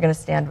 we're going to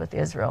stand with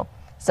Israel.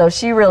 So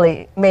she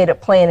really made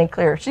it plain and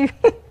clear. She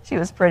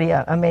was pretty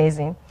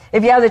amazing.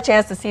 If you have the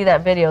chance to see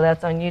that video,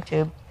 that's on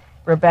YouTube.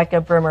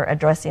 Rebecca Brimmer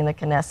addressing the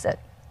Knesset.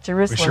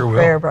 Jerusalem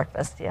prayer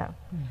breakfast, yeah.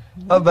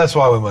 Oh, that's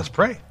why we must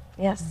pray.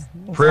 Yes.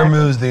 Exactly. Prayer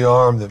moves the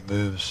arm that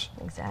moves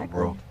the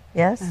world.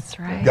 Yes. That's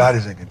right. God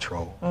is in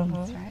control.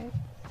 That's right.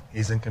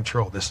 He's in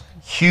control. This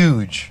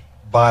huge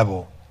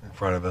Bible in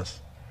front of us.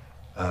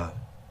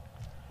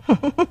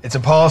 It's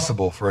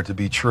impossible for it to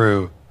be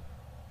true,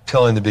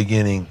 telling the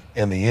beginning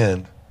and the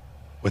end,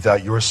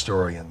 without your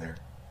story in there.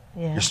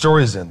 Yeah. Your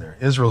story is in there.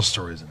 Israel's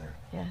story is in there.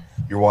 Yes.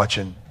 You're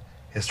watching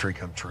history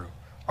come true.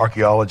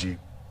 Archaeology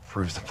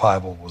proves the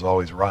Bible was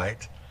always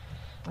right.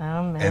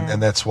 Oh, man.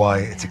 And that's why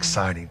it's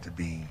exciting to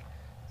be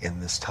in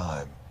this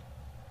time,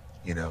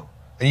 you know.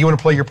 And you want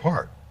to play your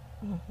part.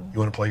 You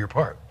want to play your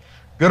part.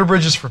 Go to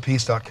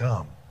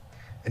bridgesforpeace.com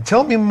and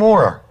tell me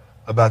more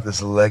about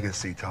this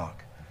legacy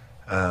talk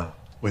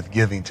with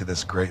giving to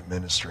this great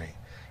ministry.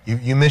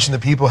 You mentioned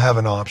that people have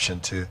an option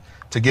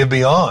to give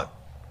beyond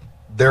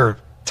their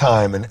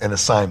time and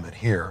assignment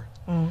here.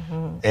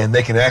 And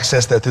they can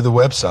access that through the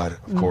website,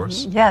 of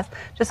course. Yes.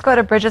 Just go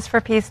to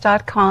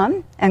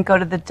bridgesforpeace.com and go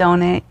to the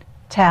Donate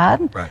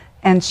tab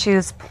and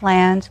choose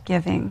Planned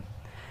Giving.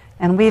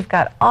 And we've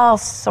got all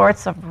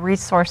sorts of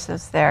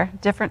resources there,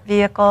 different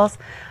vehicles.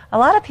 A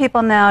lot of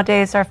people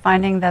nowadays are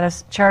finding that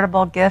a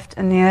charitable gift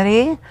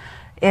annuity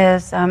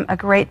is a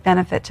great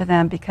benefit to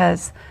them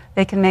because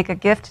they can make a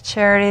gift to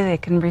charity, they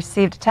can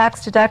receive a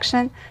tax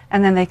deduction,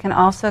 and then they can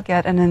also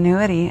get an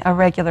annuity, a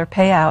regular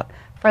payout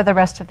for the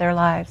rest of their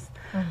lives.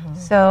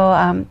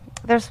 So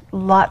there's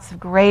lots of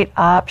great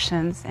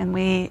options, and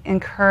we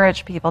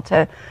encourage people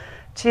to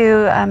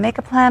make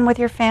a plan with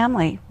your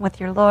family, with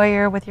your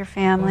lawyer, with your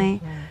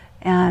family,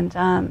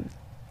 and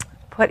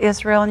put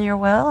Israel in your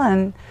will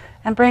and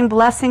bring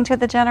blessing to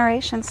the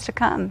generations to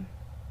come.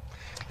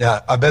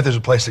 Now, I bet there's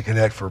a place to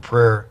connect for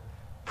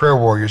prayer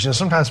warriors. You know,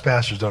 sometimes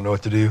pastors don't know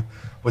what to do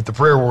with the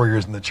prayer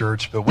warriors in the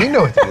church, but we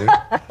know what to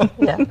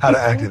do, how to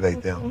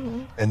activate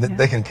them, and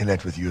they can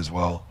connect with you as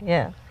well.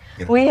 Yeah.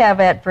 We have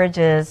at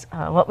Bridges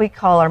what we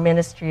call our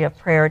ministry of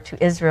prayer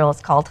to Israel.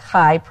 It's called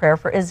Chai, Prayer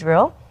for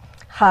Israel.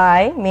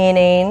 Chai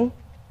meaning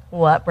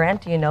what,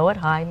 Brent? Do you know what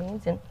Chai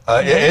means?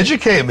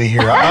 Educate me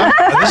here.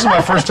 This is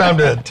my first time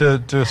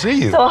to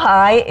see you. So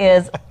Chai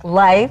is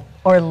life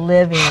or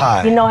living.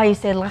 Chai. You know how you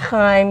say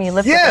l'chaim, you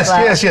lift up the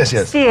glass?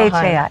 Yes.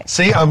 C-H-A-I.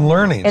 See, I'm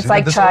learning. It's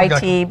like chai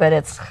tea, but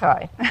it's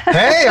Chai.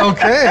 Hey,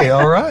 okay,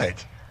 all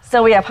right.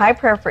 So we have Chai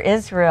Prayer for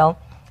Israel,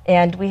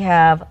 and we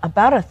have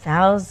about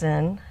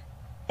 1,000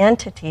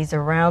 entities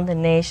around the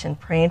nation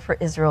praying for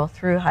Israel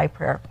through Chai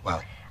Prayer.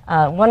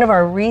 Wow. One of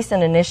our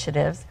recent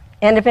initiatives,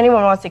 and if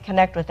anyone wants to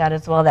connect with that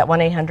as well, that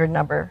 1-800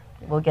 number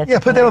will get you. Yeah,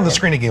 put that on the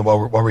screen again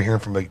while we're hearing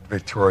from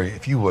Victoria,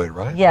 if you would,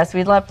 right? Yes,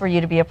 we'd love for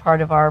you to be a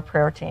part of our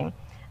prayer team.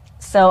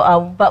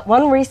 So, but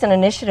one recent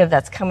initiative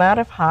that's come out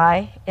of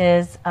Chai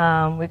is,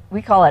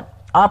 we call it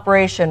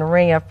Operation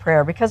Ring of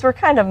Prayer, because we're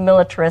kind of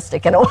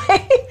militaristic in a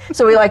way.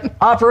 So we like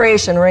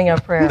Operation Ring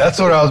of Prayer. That's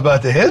what I was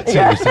about to hit to.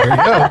 Yeah. So there you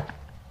go.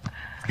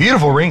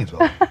 Beautiful rings.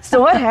 So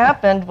what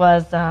happened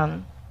was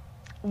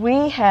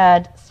we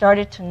had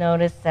started to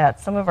notice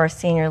that some of our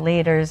senior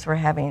leaders were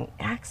having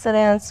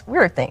accidents,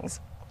 weird things,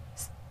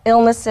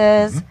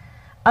 illnesses,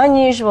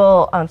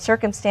 unusual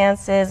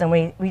circumstances, and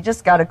we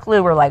just got a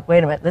clue. We're like,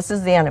 wait a minute, this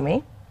is the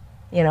enemy.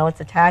 You know,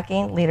 it's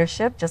attacking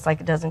leadership just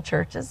like it does in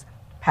churches.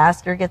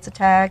 Pastor gets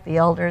attacked, the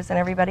elders and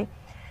everybody.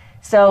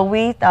 So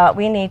we thought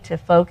we need to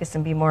focus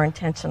and be more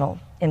intentional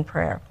in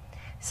prayer.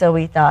 So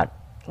we thought,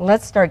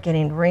 let's start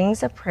getting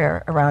rings of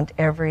prayer around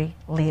every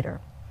leader.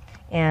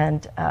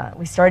 And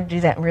we started to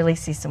do that and really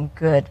see some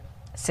good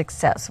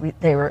success.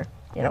 They were,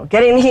 you know,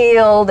 getting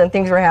healed and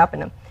things were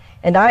happening.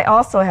 And I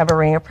also have a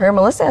ring of prayer.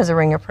 Melissa has a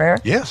ring of prayer.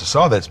 Yes, I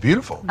saw that. It's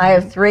beautiful. I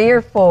have 3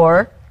 or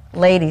 4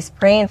 ladies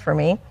praying for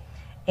me.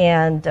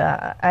 And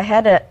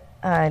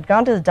I'd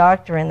gone to the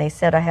doctor and they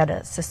said I had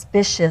a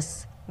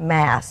suspicious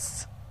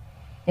mass.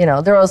 You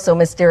know, they're all so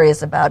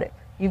mysterious about it.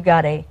 You've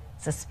got a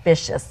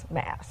suspicious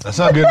mass. That's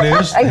not good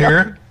news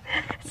here.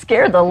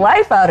 Scared the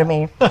life out of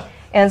me.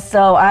 And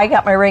so I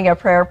got my ring of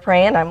prayer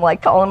praying. I'm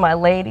like calling my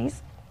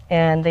ladies,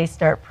 and they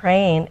start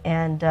praying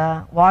and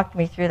walked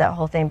me through that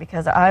whole thing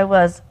because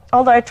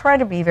although I tried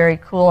to be very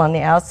cool on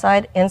the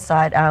outside,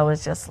 inside I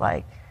was just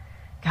like,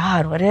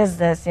 God, what is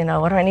this? You know,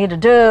 what do I need to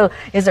do?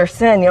 Is there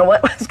sin? You know,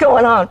 what's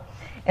going on?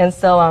 And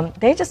so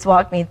they just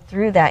walked me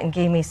through that and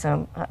gave me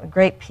some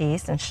great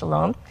peace and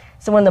shalom.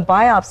 So when the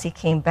biopsy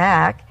came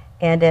back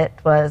and it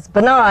was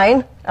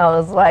benign, I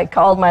was like,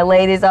 called my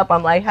ladies up.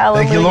 I'm like,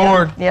 hallelujah. Thank you,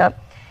 Lord. Yep.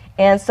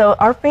 And so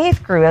our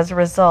faith grew as a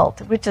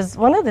result, which is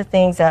one of the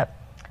things that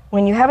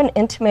when you have an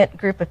intimate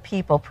group of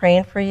people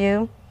praying for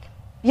you,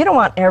 you don't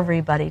want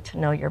everybody to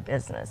know your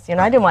business. You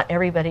know, I didn't want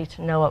everybody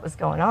to know what was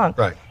going on.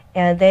 Right.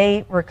 And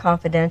they were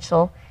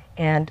confidential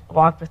and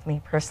walked with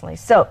me personally.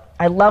 So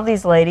I love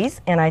these ladies,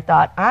 and I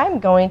thought,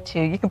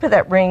 you can put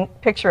that ring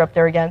picture up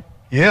there again.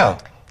 Yeah.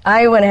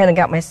 I went ahead and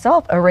got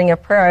myself a ring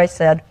of prayer. I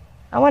said,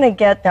 I want to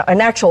get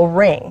an actual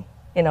ring,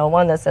 you know,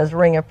 one that says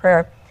ring of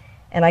prayer.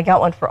 And I got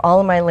one for all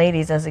of my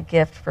ladies as a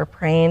gift for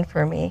praying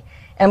for me.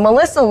 And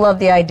Melissa loved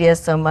the idea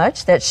so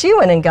much that she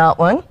went and got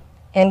one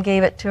and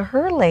gave it to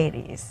her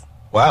ladies.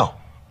 Wow.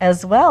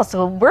 As well.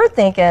 So we're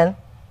thinking,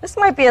 this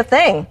might be a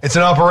thing. It's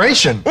an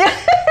operation.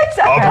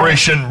 Exactly.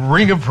 Operation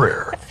Ring of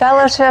Prayer.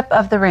 Fellowship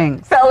of the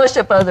Rings.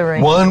 Fellowship of the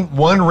Ring.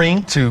 One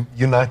ring to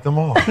unite them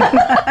all. Exactly.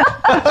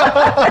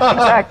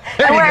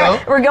 There you go.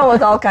 We're going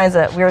with all kinds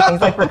of weird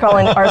things, like we're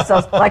calling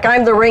ourselves, like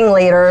I'm the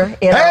ringleader.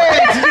 You know? Hey,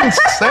 you didn't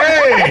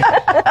say.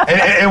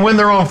 And when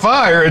they're on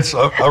fire, it's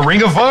a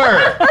ring of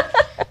fire.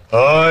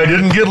 I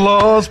didn't get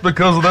lost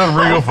because of that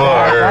ring of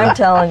fire. I'm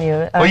telling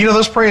you. Well, you know,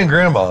 those praying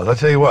grandmas, I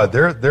tell you what,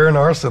 they're in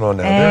arsenal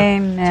now.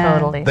 Amen.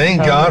 Totally.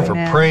 Thank God for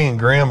Amen. praying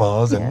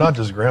grandmas, and not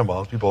just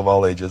grandmas, people of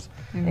all ages.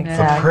 Exactly.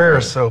 The prayer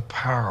is so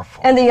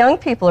powerful. And the young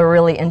people are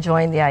really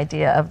enjoying the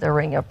idea of the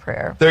ring of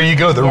prayer. There you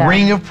go, the Yeah.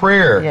 ring of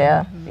prayer.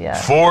 Yeah.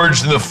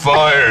 Forged in the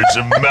fires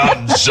of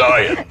Mount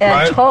Zion, And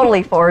right?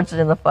 totally forged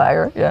in the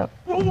fire. Yeah.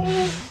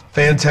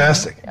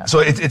 Fantastic. So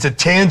it's a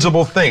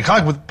tangible thing, kind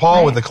of like with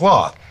Paul with the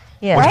cloth.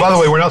 Yeah. Which, by the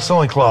way, we're not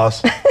selling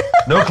cloths.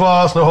 No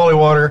cloths, no holy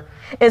water.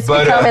 It's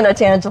becoming a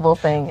tangible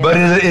thing. But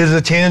it is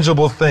a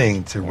tangible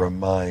thing to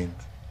remind.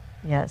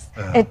 Yes.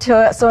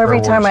 So every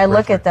prayer time I warriors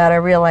look pray at that, I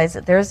realize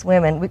that there's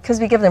women, because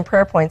we give them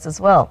prayer points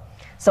as well.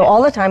 So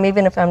all the time,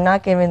 even if I'm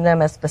not giving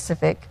them a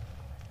specific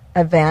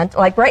event,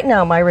 like right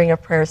now, my ring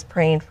of prayer is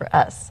praying for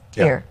us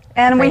here.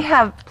 And we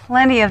have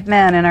plenty of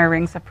men in our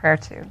rings of prayer,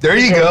 too. There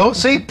you go.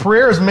 See,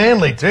 prayer is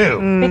manly,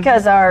 too.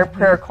 Because our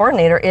prayer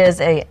coordinator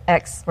is a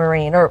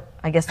ex-Marine, or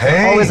I guess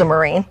always a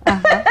Marine.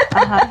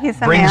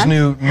 He's a Brings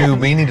man. new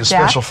meaning to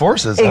special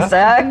forces. Huh?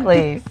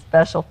 Exactly.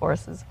 Special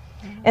forces.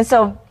 And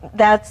so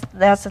that's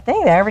the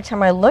thing. That every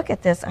time I look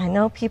at this, I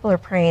know people are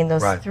praying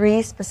those Right.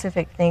 3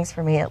 specific things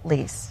for me at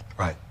least.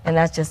 Right. And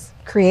that's just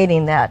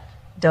creating that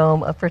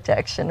dome of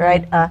protection,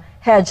 right? A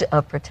hedge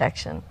of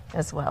protection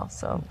as well.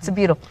 So it's a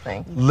beautiful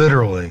thing.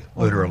 Literally.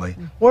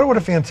 What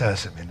a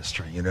fantastic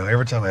ministry. You know,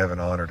 every time I have an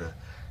honor to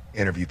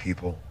interview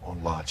people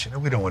on Launch, you know,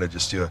 we don't want to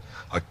just do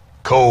a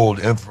cold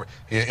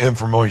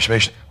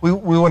information. We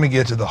want to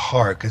get to the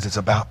heart because it's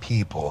about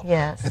people.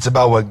 Yes. It's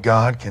about what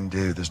God can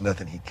do. There's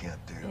nothing he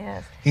can't do.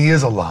 Yes. He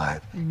is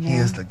alive. He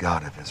is the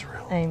God of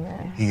Israel.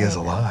 Amen. He is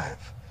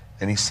alive.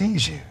 And he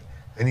sees you.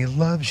 And he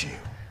loves you.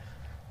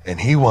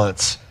 And he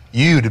wants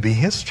you to be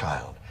his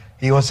child.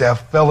 He wants to have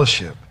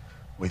fellowship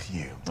with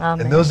you.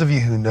 Amen. And those of you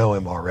who know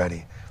him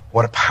already,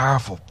 what a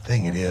powerful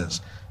thing it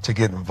is to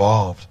get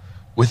involved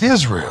with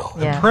Israel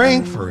and Yeah.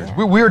 praying for it.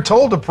 We are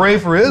told to pray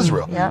for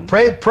Israel. Yeah.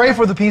 Pray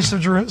for the peace of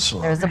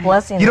Jerusalem. There's a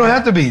blessing You don't there.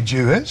 have to be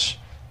Jewish.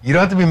 You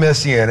don't have to be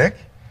Messianic.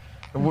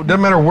 It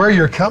doesn't matter where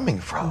you're coming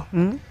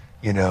from.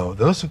 You know,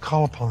 those who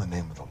call upon the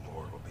name of the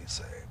Lord will be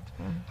saved.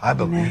 I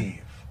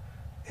believe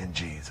in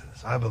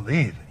Jesus. I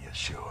believe in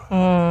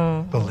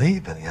Yeshua.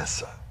 Believe in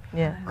Yeshua,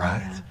 Yeah.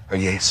 right? Or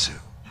Yesu.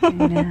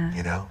 Amen.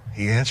 You know,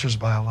 he answers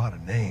by a lot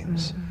of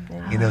names.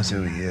 He knows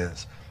who he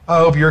is. I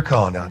hope you're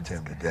calling out to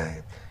him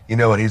today. You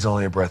know what? He's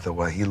only a breath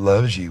away. He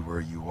loves you where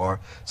you are.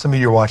 Some of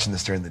you are watching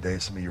this during the day.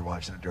 Some of you are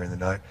watching it during the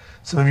night.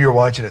 Some of you are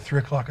watching at 3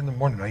 o'clock in the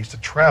morning. I used to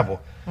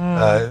travel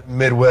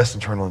Midwest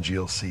and turn on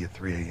GLC at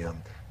 3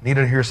 a.m. Need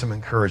to hear some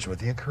encouragement.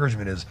 The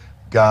encouragement is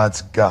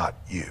God's got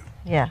you.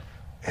 Yeah.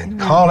 And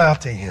call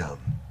out to him,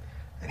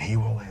 and he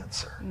will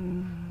answer.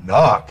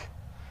 Knock,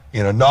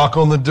 knock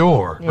on the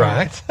door, Yeah,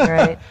 right?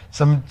 right.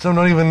 Some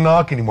don't even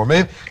knock anymore.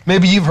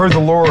 Maybe you've heard the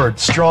Lord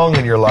strong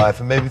in your life,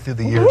 and maybe through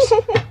the years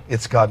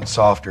it's gotten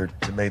softer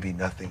to maybe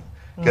nothing.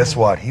 Guess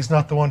what? He's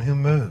not the one who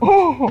moved.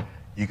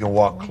 You can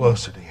walk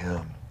closer to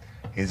him.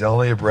 He's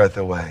only a breath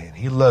away, and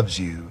he loves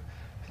you,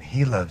 and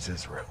he loves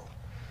Israel.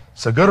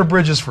 So go to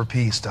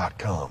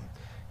bridgesforpeace.com.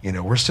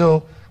 We're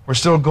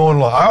still going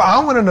along.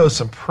 I want to know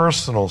some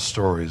personal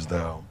stories,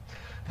 though.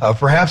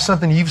 Perhaps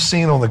something you've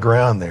seen on the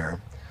ground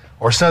there,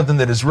 or something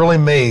that has really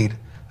made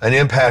an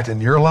impact in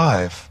your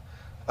life,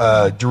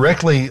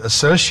 directly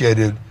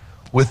associated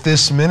with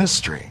this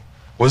ministry.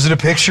 Was it a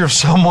picture of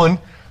someone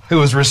who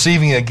was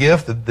receiving a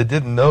gift that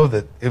didn't know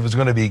that it was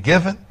going to be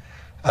given?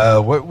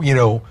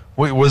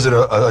 Was it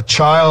a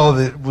child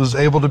that was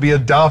able to be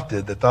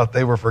adopted that thought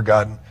they were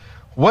forgotten?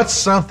 What's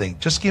something,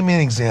 just give me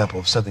an example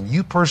of something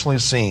you personally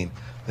have seen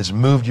that's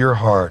moved your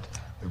heart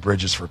at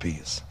Bridges for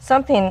Peace.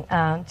 Something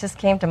just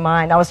came to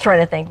mind. I was trying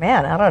to think,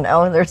 man, I don't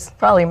know. There's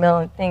probably a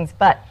million things.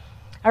 But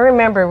I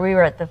remember we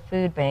were at the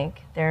food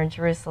bank there in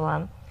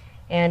Jerusalem,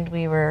 and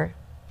we were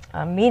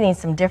meeting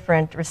some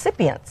different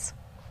recipients.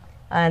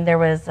 And there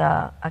was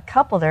a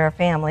couple there, a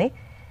family,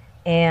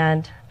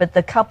 but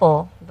the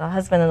couple, the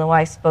husband and the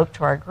wife, spoke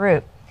to our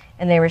group,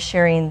 and they were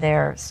sharing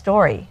their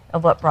story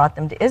of what brought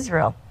them to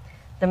Israel.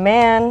 The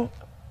man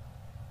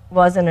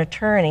was an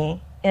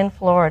attorney in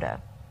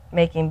Florida,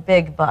 making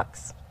big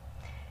bucks.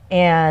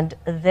 And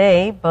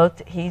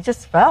he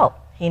just felt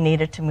he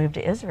needed to move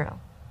to Israel.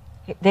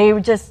 They were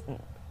just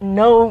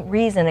no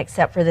reason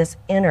except for this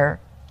inner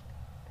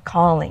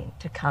calling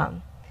to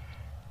come.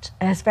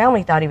 His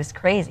family thought he was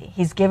crazy.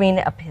 He's giving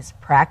up his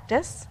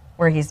practice,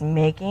 where he's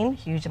making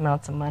huge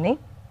amounts of money.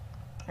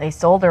 They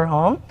sold their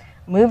home,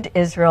 moved to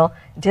Israel,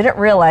 didn't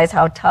realize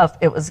how tough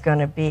it was going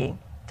to be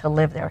to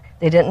live there.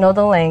 They didn't know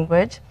the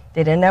language.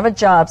 They didn't have a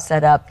job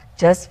set up,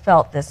 just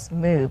felt this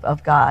move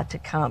of God to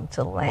come to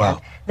the land.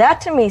 Wow.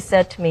 That to me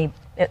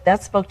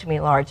that spoke to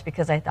me large,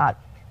 because I thought,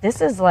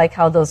 this is like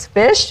how those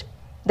fish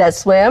that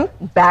swim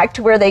back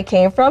to where they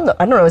came from.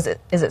 I don't know, is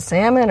it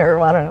salmon or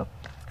I don't know,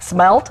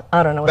 smelt?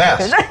 I don't know.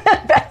 Bass.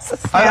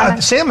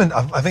 Bass. Salmon,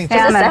 I think. Is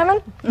it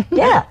salmon?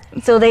 Yeah.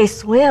 So they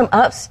swim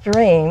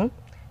upstream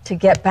to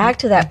get back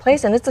to that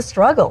place, and it's a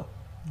struggle.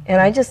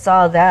 And I just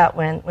saw that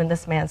when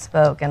this man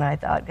spoke, and I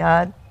thought,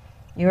 God,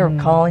 you are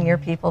calling your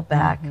people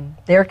back.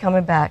 They're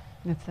coming back.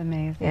 It's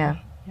amazing. Yeah.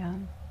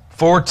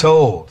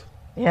 Foretold.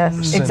 Yes, For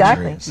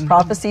exactly. centuries.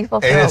 Prophecy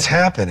fulfilled. And it's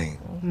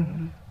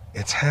happening.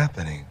 It's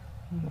happening.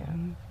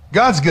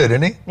 God's good,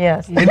 isn't he?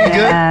 Yes. Isn't he good?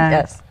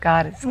 Yes.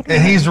 God is good.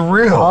 And he's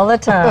real. All the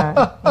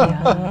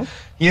time.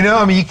 You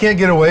can't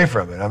get away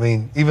from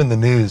it. Even the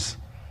news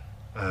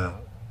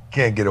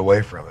can't get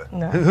away from it.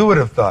 No. Who would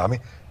have thought?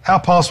 How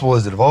possible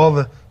is it, of all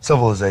the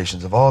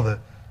civilizations, of all the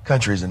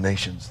countries and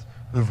nations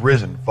who've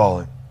risen,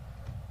 fallen,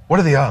 what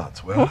are the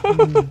odds? Well,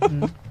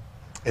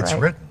 it's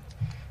Right. written.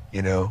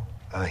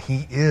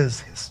 He is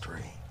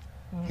history.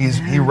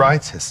 He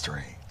writes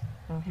history,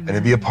 and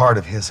to be a part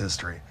of his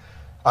history.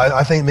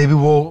 I think maybe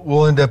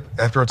we'll end up,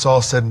 after it's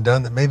all said and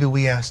done, that maybe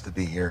we asked to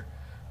be here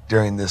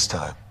during this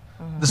time.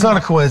 It's not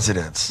a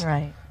coincidence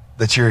Right.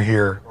 that you're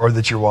here or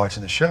that you're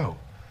watching the show.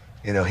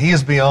 He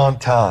is beyond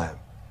time.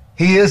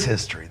 He is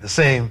history, the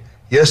same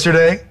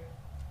yesterday,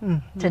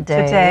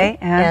 Today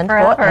and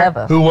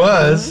forever. who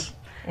was,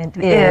 And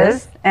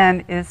Is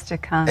and is to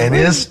come. and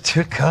is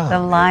to come. The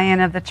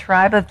Lion of the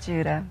tribe of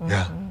Judah.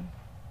 Yeah.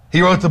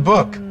 He wrote the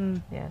book.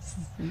 Yes.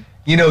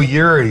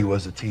 Uri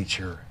was a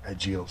teacher at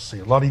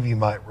GLC. A lot of you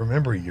might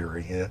remember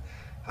Uri.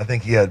 I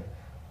think he had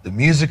the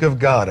Music of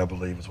God, I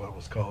believe is what it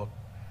was called.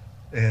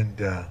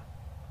 And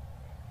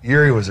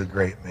Uri was a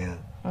great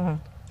man.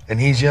 And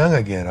he's young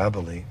again, I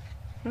believe.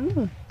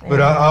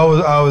 But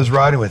I was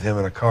riding with him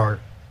in a car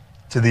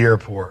to the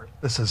airport.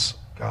 This is,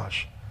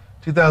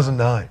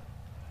 2009.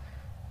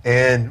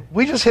 And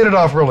we just hit it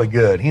off really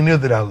good. He knew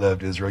that I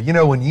loved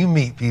Israel. When you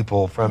meet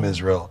people from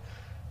Israel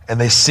and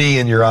they see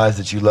in your eyes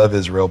that you love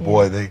Israel,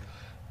 boy,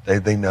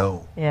 they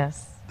know.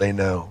 Yes. They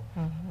know.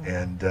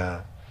 And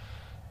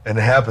it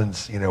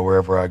happens,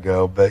 wherever I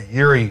go. But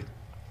Uri,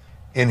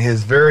 in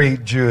his very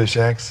Jewish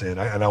accent,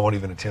 and I won't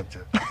even attempt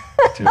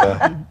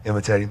to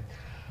imitate him,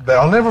 but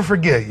I'll never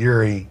forget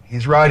Uri.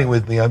 He's riding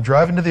with me. I'm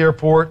driving to the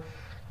airport.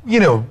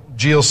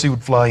 GLC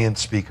would fly in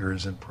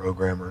speakers and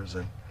programmers,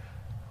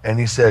 and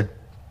he said,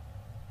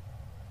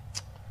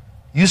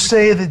 "You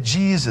say that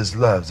Jesus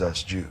loves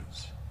us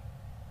Jews,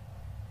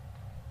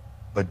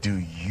 but do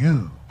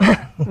you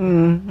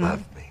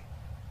love me?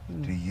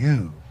 Do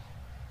you?"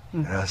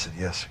 And I said,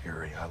 "Yes,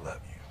 Uri, I love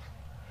you."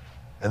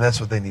 And that's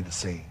what they need to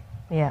see.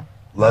 Yeah.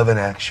 Love in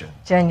action.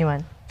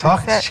 Genuine.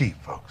 Talk That's is it.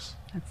 cheap, folks.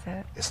 That's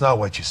it. It's not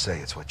what you say,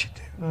 it's what you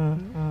do.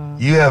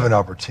 You have an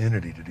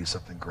opportunity to do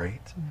something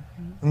great.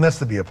 And that's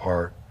to be a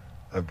part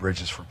of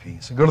Bridges for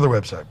Peace. And go to the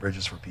website,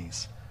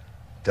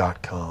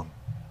 bridgesforpeace.com.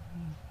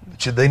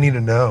 But they need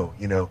to know,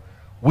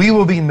 we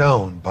will be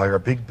known by our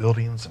big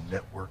buildings and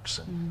networks.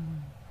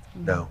 And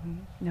No.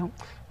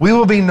 we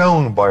will be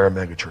known by our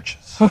mega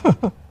churches.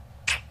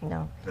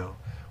 No. No.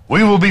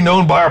 We will be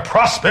known by our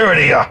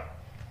prosperity.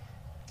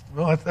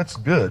 Well, that's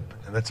good.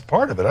 And that's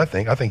part of it, I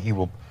think. I think he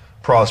will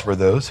prosper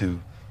those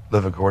who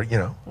live according,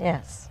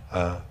 Yes.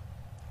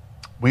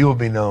 We will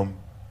be known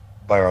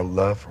by our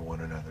love for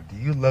one another. Do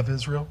you love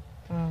Israel?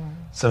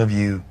 Some of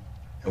you,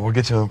 and we'll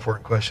get to an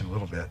important question in a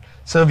little bit.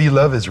 Some of you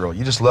love Israel.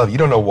 You just love, you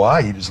don't know why,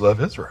 you just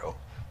love Israel.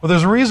 Well,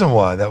 there's a reason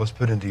why that was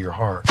put into your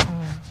heart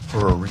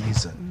for a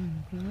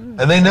reason.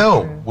 And they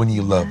know when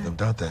you love them,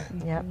 don't they?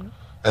 Yep.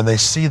 And they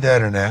see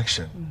that in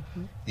action.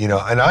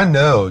 And I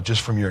know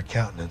just from your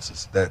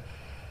countenances that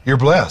you're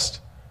blessed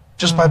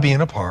just by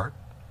being a part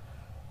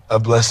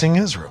of blessing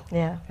Israel.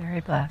 Yeah. Very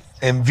blessed.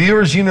 And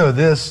viewers, you know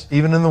this,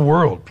 even in the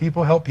world,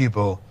 people help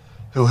people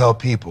who help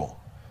people.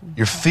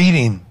 You're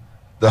feeding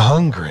the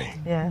hungry.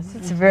 Yes.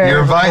 It's very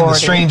You're inviting the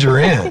rewarding. stranger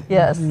in.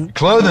 Yes.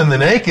 Clothing the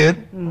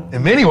naked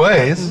in many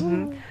ways.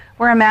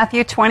 We're a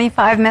Matthew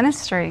 25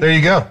 ministry. There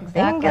you go.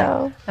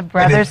 Bingo. The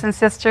brothers and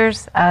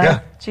sisters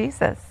of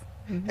Jesus.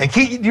 And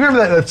Keith, do you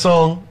remember that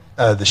song,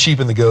 The Sheep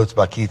and the Goats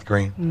by Keith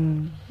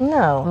Green?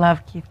 No.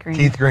 Love Keith Green.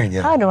 Keith Green,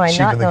 yeah. How do I Sheep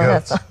not and the know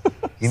that Goats. song?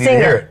 You need Sing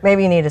to hear it.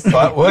 Maybe you need to sing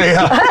it. Well,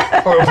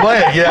 yeah. Or play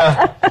it,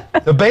 yeah.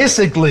 But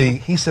basically,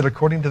 he said,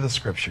 according to the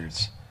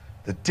scriptures,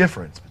 the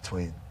difference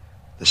between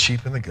the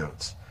sheep and the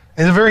goats.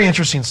 And it's a very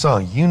interesting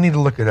song. You need to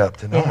look it up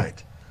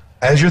tonight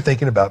as you're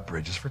thinking about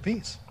Bridges for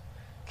Peace.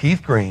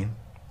 Keith Green,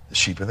 The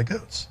Sheep and the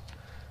Goats.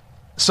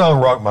 The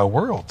song rocked my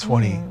world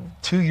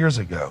 22 years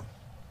ago.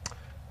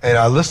 And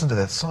I listened to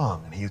that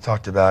song, and he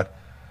talked about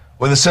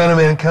when the Son of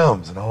Man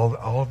comes and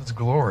all of his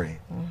glory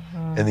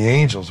and the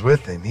angels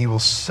with him, he will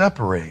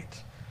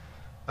separate,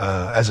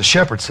 as a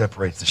shepherd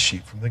separates the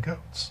sheep from the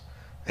goats.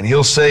 And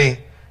he'll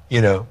say,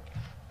 the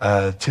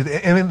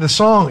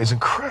song is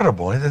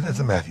incredible. It's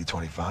in Matthew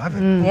 25.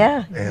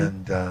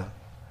 And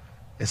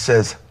it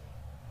says,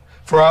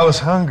 for I was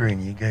hungry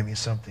and you gave me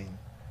something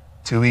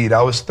to eat.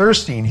 I was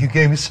thirsty and you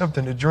gave me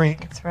something to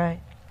drink. That's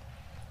right.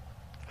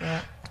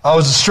 Yeah. I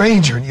was a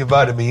stranger and you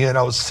invited me in.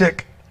 I was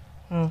sick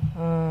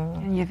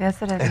And you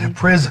visited and in me.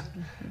 prison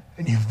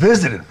and you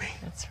visited me.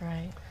 That's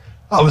right.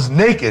 I was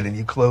naked and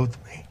you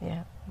clothed me.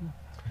 Yeah.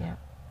 Yeah.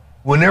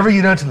 Whenever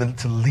you done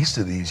to the least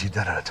of these, you've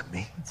done it unto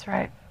me. That's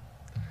right.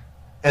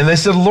 And they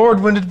said, Lord,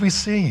 when did we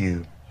see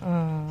you?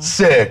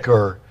 Sick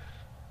or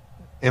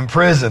in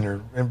prison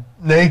or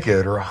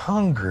naked or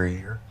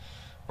hungry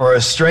or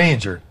a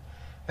stranger?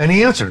 And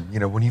he answered,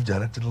 when you've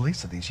done it to the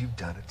least of these, you've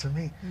done it to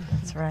me.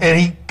 That's right. And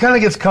he kind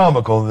of gets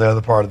comical in the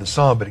other part of the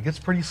song, but it gets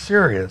pretty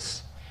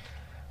serious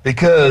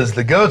because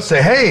the goats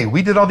say, hey,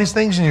 we did all these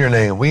things in your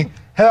name. We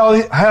had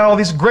all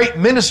these great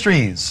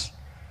ministries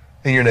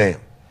in your name.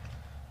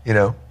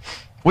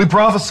 We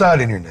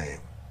prophesied in your name.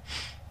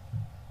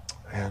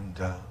 And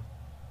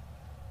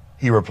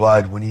he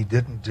replied, when you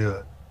didn't do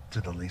it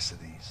to the least of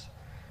these,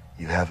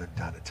 you haven't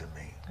done it to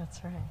me.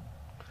 That's right.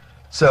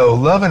 So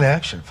love in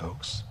action,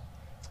 folks.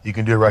 You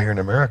can do it right here in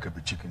America,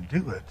 but you can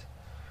do it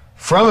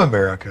from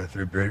America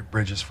through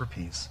Bridges for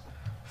Peace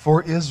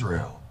for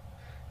Israel.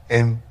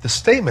 And the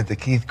statement that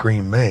Keith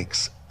Green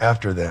makes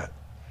after that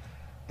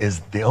is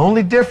the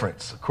only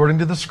difference, according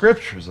to the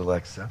scriptures,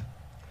 Alexa,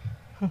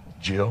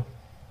 Jill,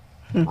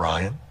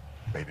 Ryan,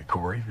 maybe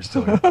Corey, if you're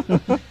still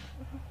here.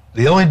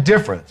 The only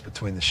difference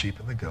between the sheep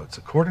and the goats,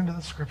 according to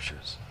the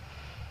scriptures,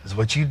 is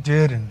what you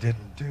did and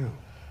didn't do.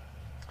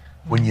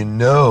 When you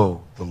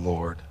know the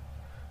Lord,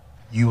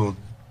 you will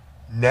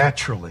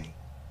naturally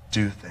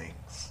do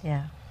things.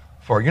 Yeah.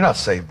 For you're not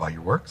saved by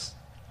your works,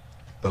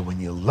 but when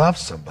you love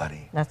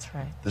somebody, That's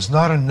right. there's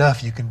not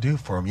enough you can do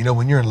for them.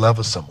 When you're in love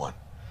with someone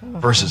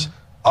versus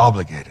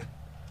obligated,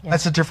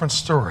 that's a different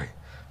story.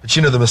 But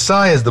the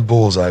Messiah is the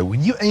bullseye.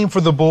 When you aim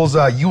for the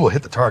bullseye, you will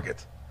hit the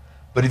target.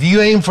 But if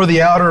you aim for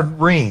the outer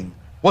ring,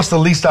 what's the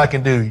least I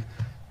can do?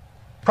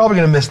 Probably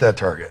going to miss that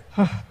target.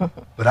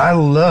 But I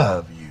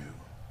love you,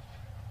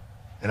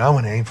 and I'm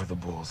going to aim for the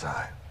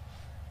bullseye.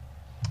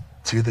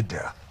 To the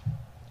death,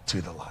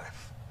 to the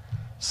life.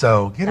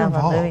 So get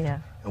involved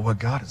Hallelujah. in what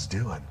God is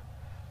doing.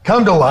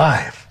 Come to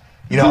life.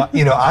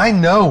 I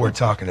know we're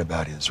talking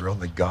about Israel,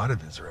 the God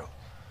of Israel.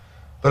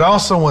 But I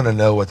also want to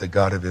know what the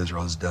God of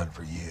Israel has done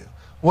for you.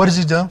 What has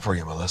he done for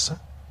you, Melissa?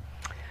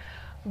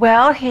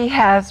 Well, he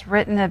has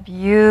written a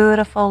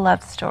beautiful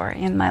love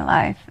story in my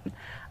life.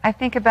 I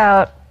think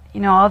about,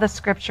 all the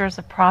scriptures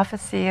of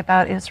prophecy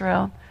about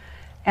Israel.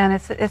 And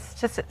it's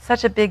just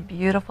such a big,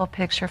 beautiful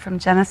picture from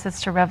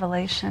Genesis to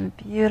Revelation.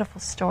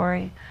 Beautiful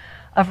story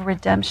of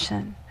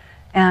redemption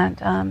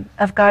and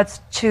of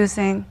God's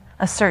choosing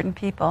a certain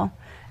people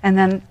and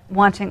then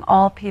wanting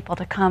all people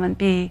to come and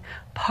be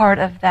part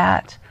of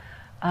that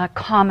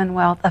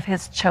commonwealth of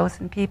his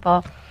chosen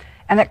people.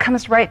 And it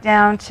comes right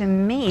down to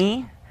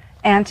me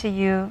and to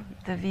you,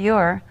 the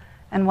viewer,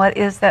 and what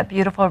is that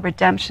beautiful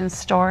redemption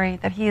story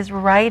that he is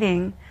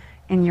writing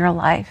in your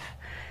life.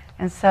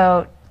 And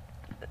so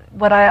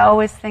what I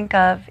always think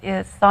of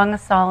is Song of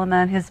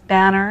Solomon, his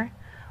banner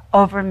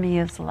over me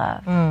is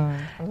love.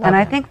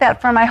 I think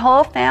that for my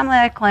whole family,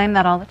 I claim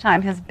that all the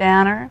time. His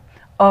banner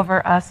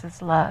over us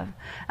is love.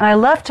 And I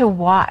love to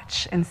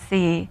watch and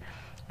see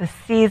the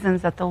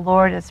seasons that the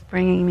Lord is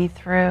bringing me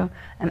through,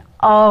 and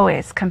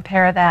always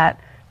compare that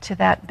to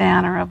that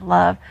banner of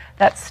love.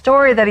 That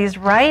story that he's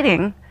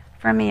writing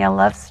for me, a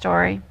love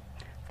story.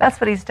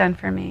 That's what he's done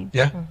for me.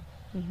 Yeah?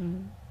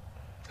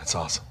 That's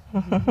awesome.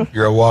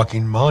 You're a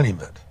walking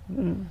monument.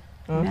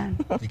 Amen.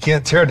 You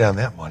can't tear down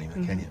that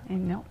monument, can you?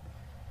 No.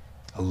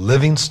 A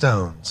living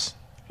stones.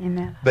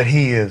 Amen. But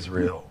he is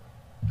real.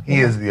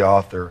 He is the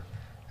author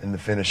and the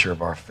finisher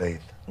of our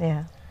faith.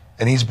 Yeah.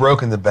 And he's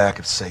broken the back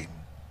of Satan.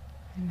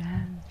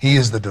 Amen. He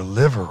is the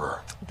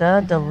deliverer.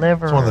 The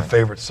deliverer. It's one of the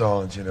favorite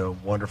songs,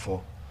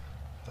 wonderful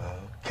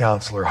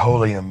counselor,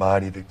 holy and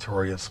mighty,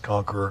 victorious,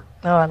 conqueror,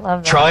 Oh, I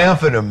love that.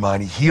 triumphant and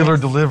mighty, healer,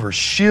 deliverer,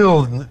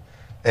 shield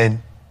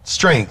and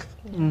strength,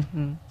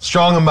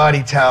 strong and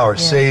mighty tower,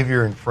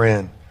 savior and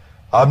friend,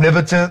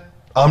 omnipotent,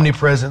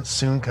 omnipresent,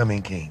 soon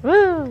coming king,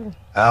 Woo.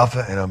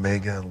 Alpha and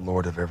Omega,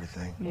 Lord of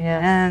everything.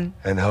 Yes. And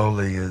And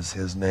holy is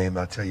his name.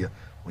 I tell you,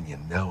 when you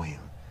know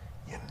him,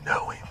 you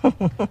know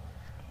him.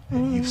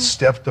 And you've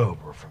stepped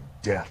over from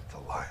death to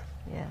life.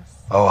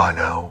 Yes. Oh, I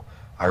know.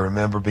 I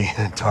remember being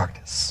in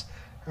darkness.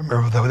 I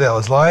remember what that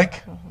was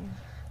like.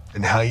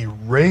 And how you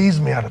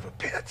raised me out of a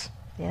pit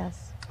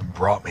Yes. and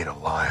brought me to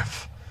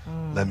life.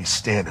 Let me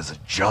stand as a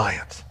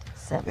giant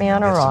Set in me the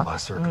on a midst of rock. my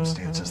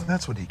circumstances. And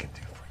that's what he can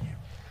do for you.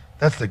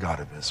 That's the God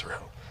of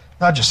Israel.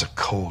 Not just a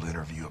cold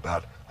interview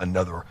about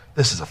another.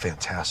 This is a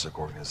fantastic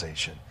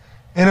organization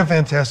and a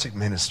fantastic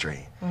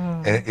ministry.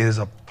 And it is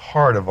a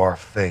part of our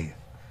faith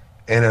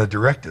and a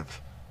directive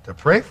to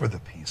pray for the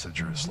peace of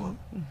Jerusalem.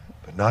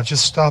 But not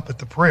just stop at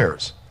the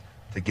prayers,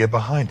 to get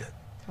behind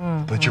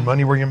it. Put your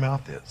money where your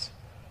mouth is.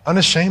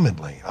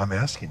 Unashamedly, I'm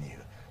asking you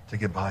to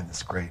get behind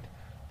this great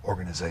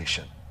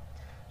organization.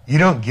 You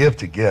don't give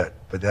to get,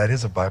 but that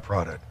is a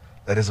byproduct.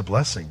 That is a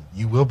blessing.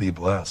 You will be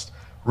blessed.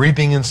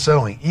 Reaping and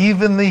sowing.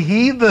 Even the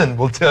heathen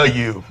will tell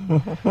you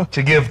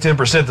to give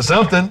 10% to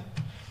something.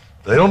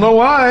 They don't know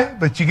why,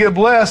 but you get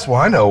blessed. Well,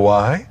 I know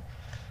why.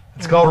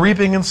 It's called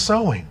reaping and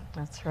sowing.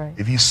 That's right.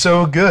 If you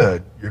sow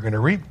good, you're going to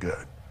reap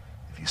good.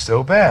 If you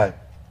sow bad,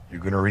 you're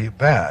going to reap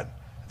bad.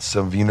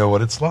 Some of you know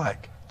what it's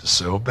like to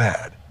sow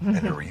bad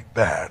and to reap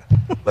bad.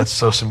 Let's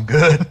sow some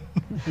good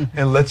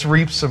and let's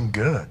reap some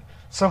good.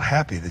 So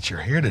happy that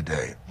you're here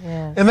today.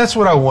 Yes. And that's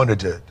what I wanted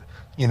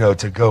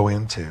to go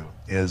into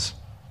is,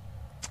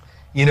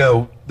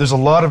 there's a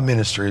lot of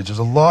ministries, there's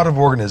a lot of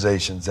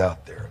organizations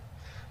out there,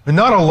 but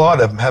not a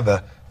lot of them have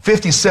a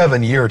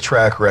 57-year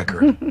track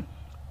record.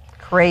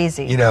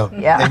 Crazy.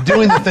 Yeah. And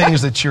doing the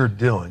things that you're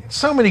doing.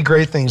 So many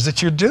great things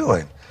that you're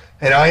doing.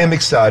 And I am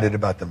excited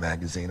about the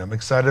magazine. I'm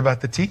excited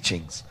about the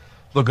teachings.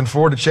 Looking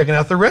forward to checking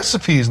out the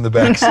recipes in the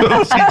back of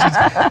those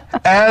teachings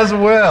as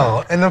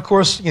well. And of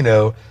course,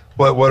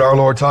 what our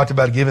Lord talked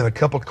about, giving a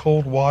cup of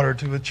cold water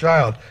to a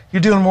child.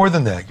 You're doing more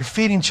than that. You're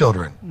feeding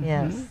children.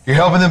 Yes. You're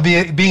helping them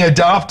being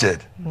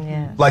adopted.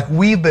 Yes. Like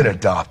we've been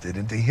adopted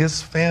into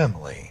his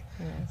family.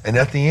 Yes. And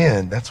at the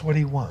end, that's what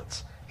he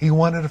wants. He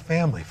wanted a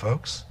family,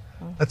 folks.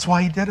 That's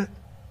why he did it.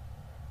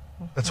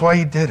 That's why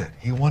he did it.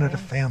 He wanted a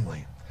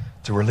family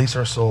to release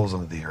our souls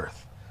into the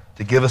earth,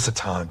 to give us a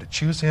time to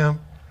choose him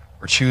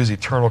or choose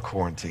eternal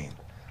quarantine.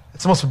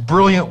 It's the most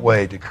brilliant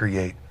way to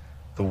create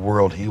the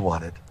world he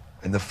wanted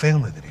and the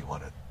family that he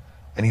wanted.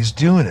 And he's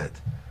doing it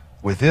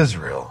with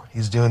Israel.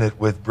 He's doing it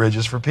with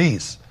Bridges for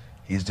Peace.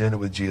 He's doing it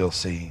with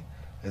GLC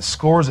and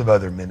scores of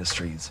other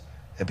ministries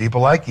and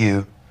people like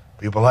you,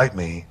 people like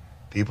me,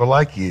 people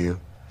like you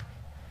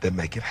that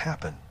make it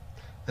happen.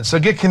 And so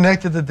get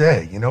connected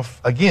today.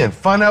 Again,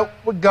 find out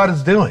what God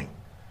is doing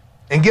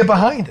and get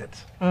behind it.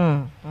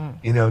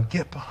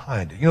 Get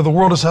behind it. The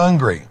world is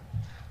hungry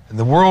and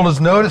the world is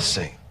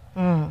noticing.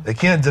 They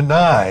can't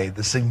deny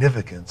the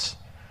significance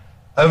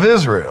of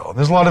Israel.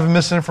 There's a lot of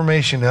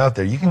misinformation out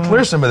there. You can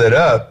clear some of that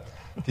up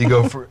if you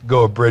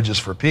go at Bridges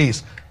for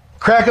Peace.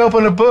 Crack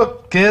open a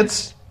book,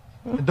 kids.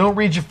 And don't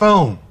read your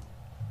phone.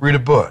 Read a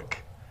book.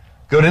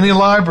 Go to any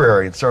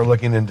library and start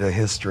looking into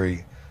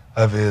history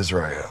of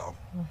Israel.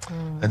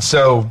 And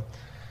so,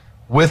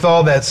 with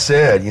all that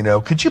said,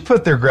 could you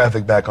put their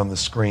graphic back on the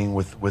screen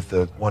with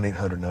the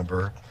 1-800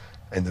 number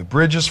and the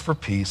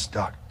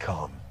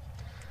bridgesforpeace.com.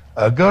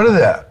 Go to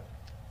that.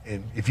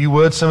 And if you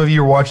would, some of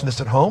you are watching this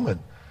at home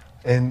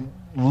and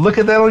look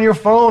at that on your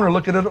phone or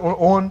look at it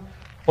on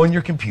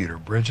your computer,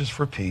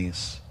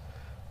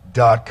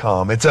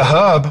 bridgesforpeace.com. It's a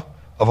hub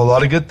of a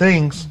lot of good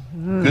things,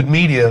 good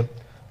media,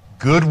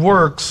 good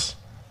works,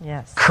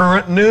 Yes.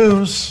 current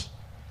news.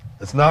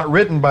 It's not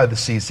written by the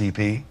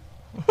CCP.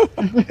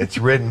 It's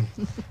written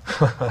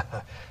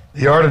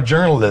the art of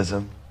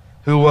journalism,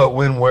 who, what,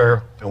 when,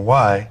 where, and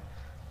why,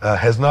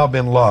 has not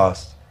been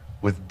lost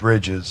with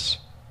Bridges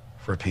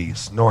for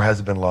Peace, nor has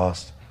it been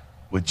lost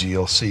with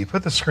GLC.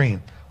 Put the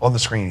screen on the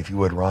screen, if you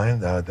would, Ryan,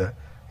 the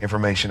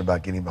information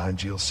about getting behind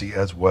GLC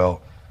as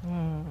well.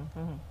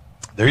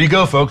 There you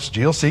go, folks,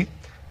 GLC.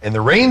 And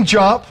the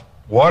raindrop,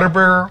 water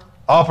bearer,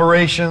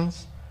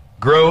 operations,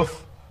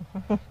 growth.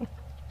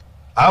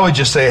 I would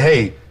just say,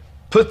 hey,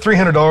 put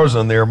 $300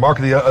 on there, mark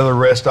the other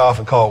rest off,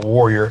 and call it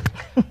Warrior.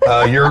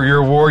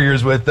 Your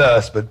Warrior's with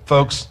us. But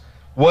folks,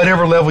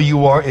 whatever level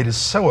you are, it is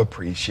so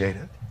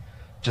appreciated.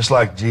 Just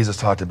like Jesus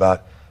talked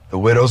about the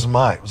widow's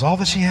mite. It was all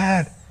that she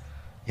had,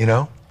 you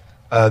know.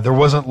 There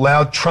wasn't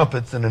loud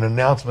trumpets and an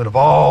announcement of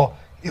all.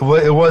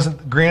 It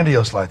wasn't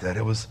grandiose like that.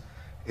 It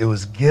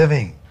was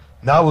giving,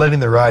 not letting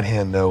the right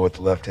hand know what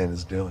the left hand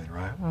is doing,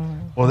 right?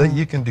 Well, then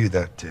you can do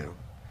that too.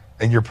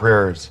 And your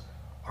prayers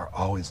are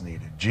always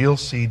needed.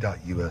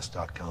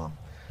 glc.us.com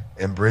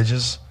and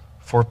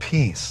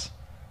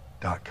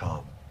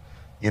bridgesforpeace.com.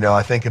 You know,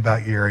 I think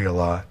about your area a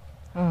lot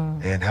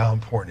and how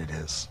important it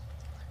is,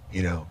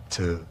 you know,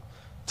 to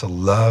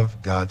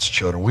love God's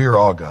children. We are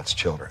all God's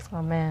children.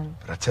 Amen.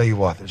 But I tell you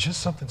what, there's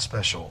just something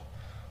special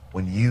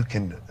when you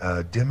can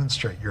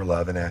demonstrate your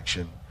love in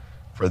action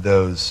for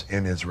those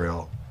in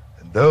Israel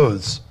and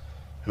those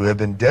who have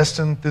been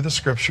destined through the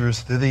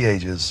scriptures, through the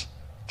ages,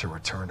 to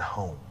return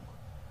home.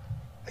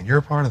 And you're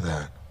a part of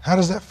that. How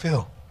does that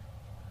feel?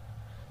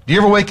 Do you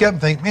ever wake up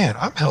and think, man,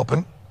 I'm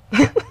helping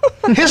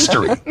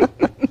history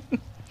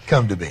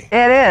come to be?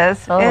 It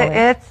is. Totally.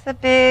 It's a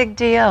big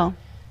deal.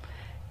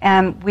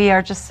 And we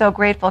are just so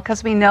grateful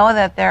because we know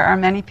that there are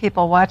many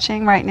people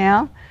watching right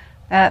now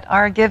that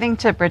are giving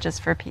to Bridges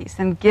for Peace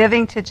and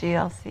giving to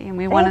GLC. And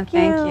we want to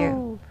thank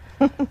you.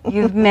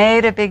 You've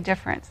made a big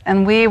difference.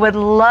 And we would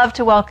love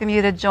to welcome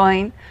you to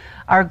join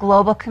our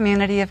global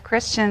community of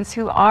Christians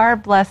who are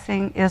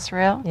blessing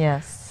Israel,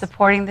 Yes.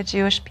 supporting the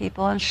Jewish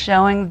people, and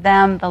showing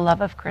them the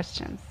love of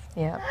Christians.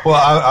 Yeah. Well,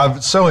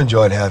 I've so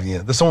enjoyed having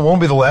you. This one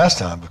won't be the last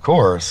time, of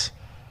course.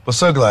 But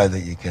so glad that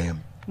you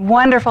came.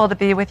 Wonderful to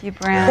be with you,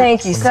 Brent.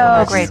 Thank you so So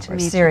much, great to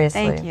meet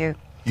seriously. you. Thank you.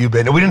 You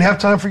bet. We didn't have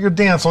time for your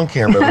dance on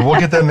camera, but we'll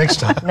get that next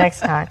time. Next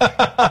time.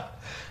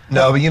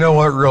 No, but you know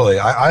what, really,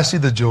 I see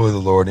the joy of the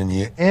Lord in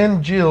you.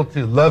 And Jill,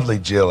 too. Lovely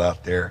Jill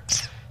out there.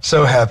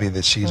 So happy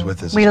that she's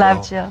with us. We as love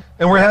well. Jill.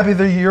 And we're happy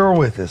that you're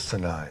with us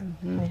tonight.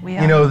 We You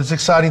are. know, there's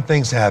exciting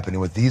things happening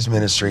with these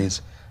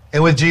ministries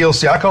and with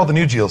GLC. I call it the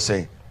new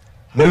GLC.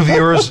 New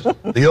viewers,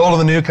 the old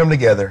and the new come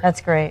together.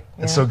 That's great.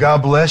 And so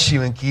God bless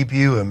you and keep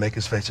you and make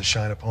his face to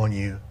shine upon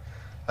you.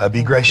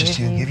 Be gracious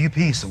to you and give you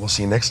peace. And we'll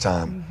see you next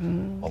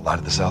time on Light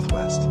of the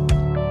Southwest.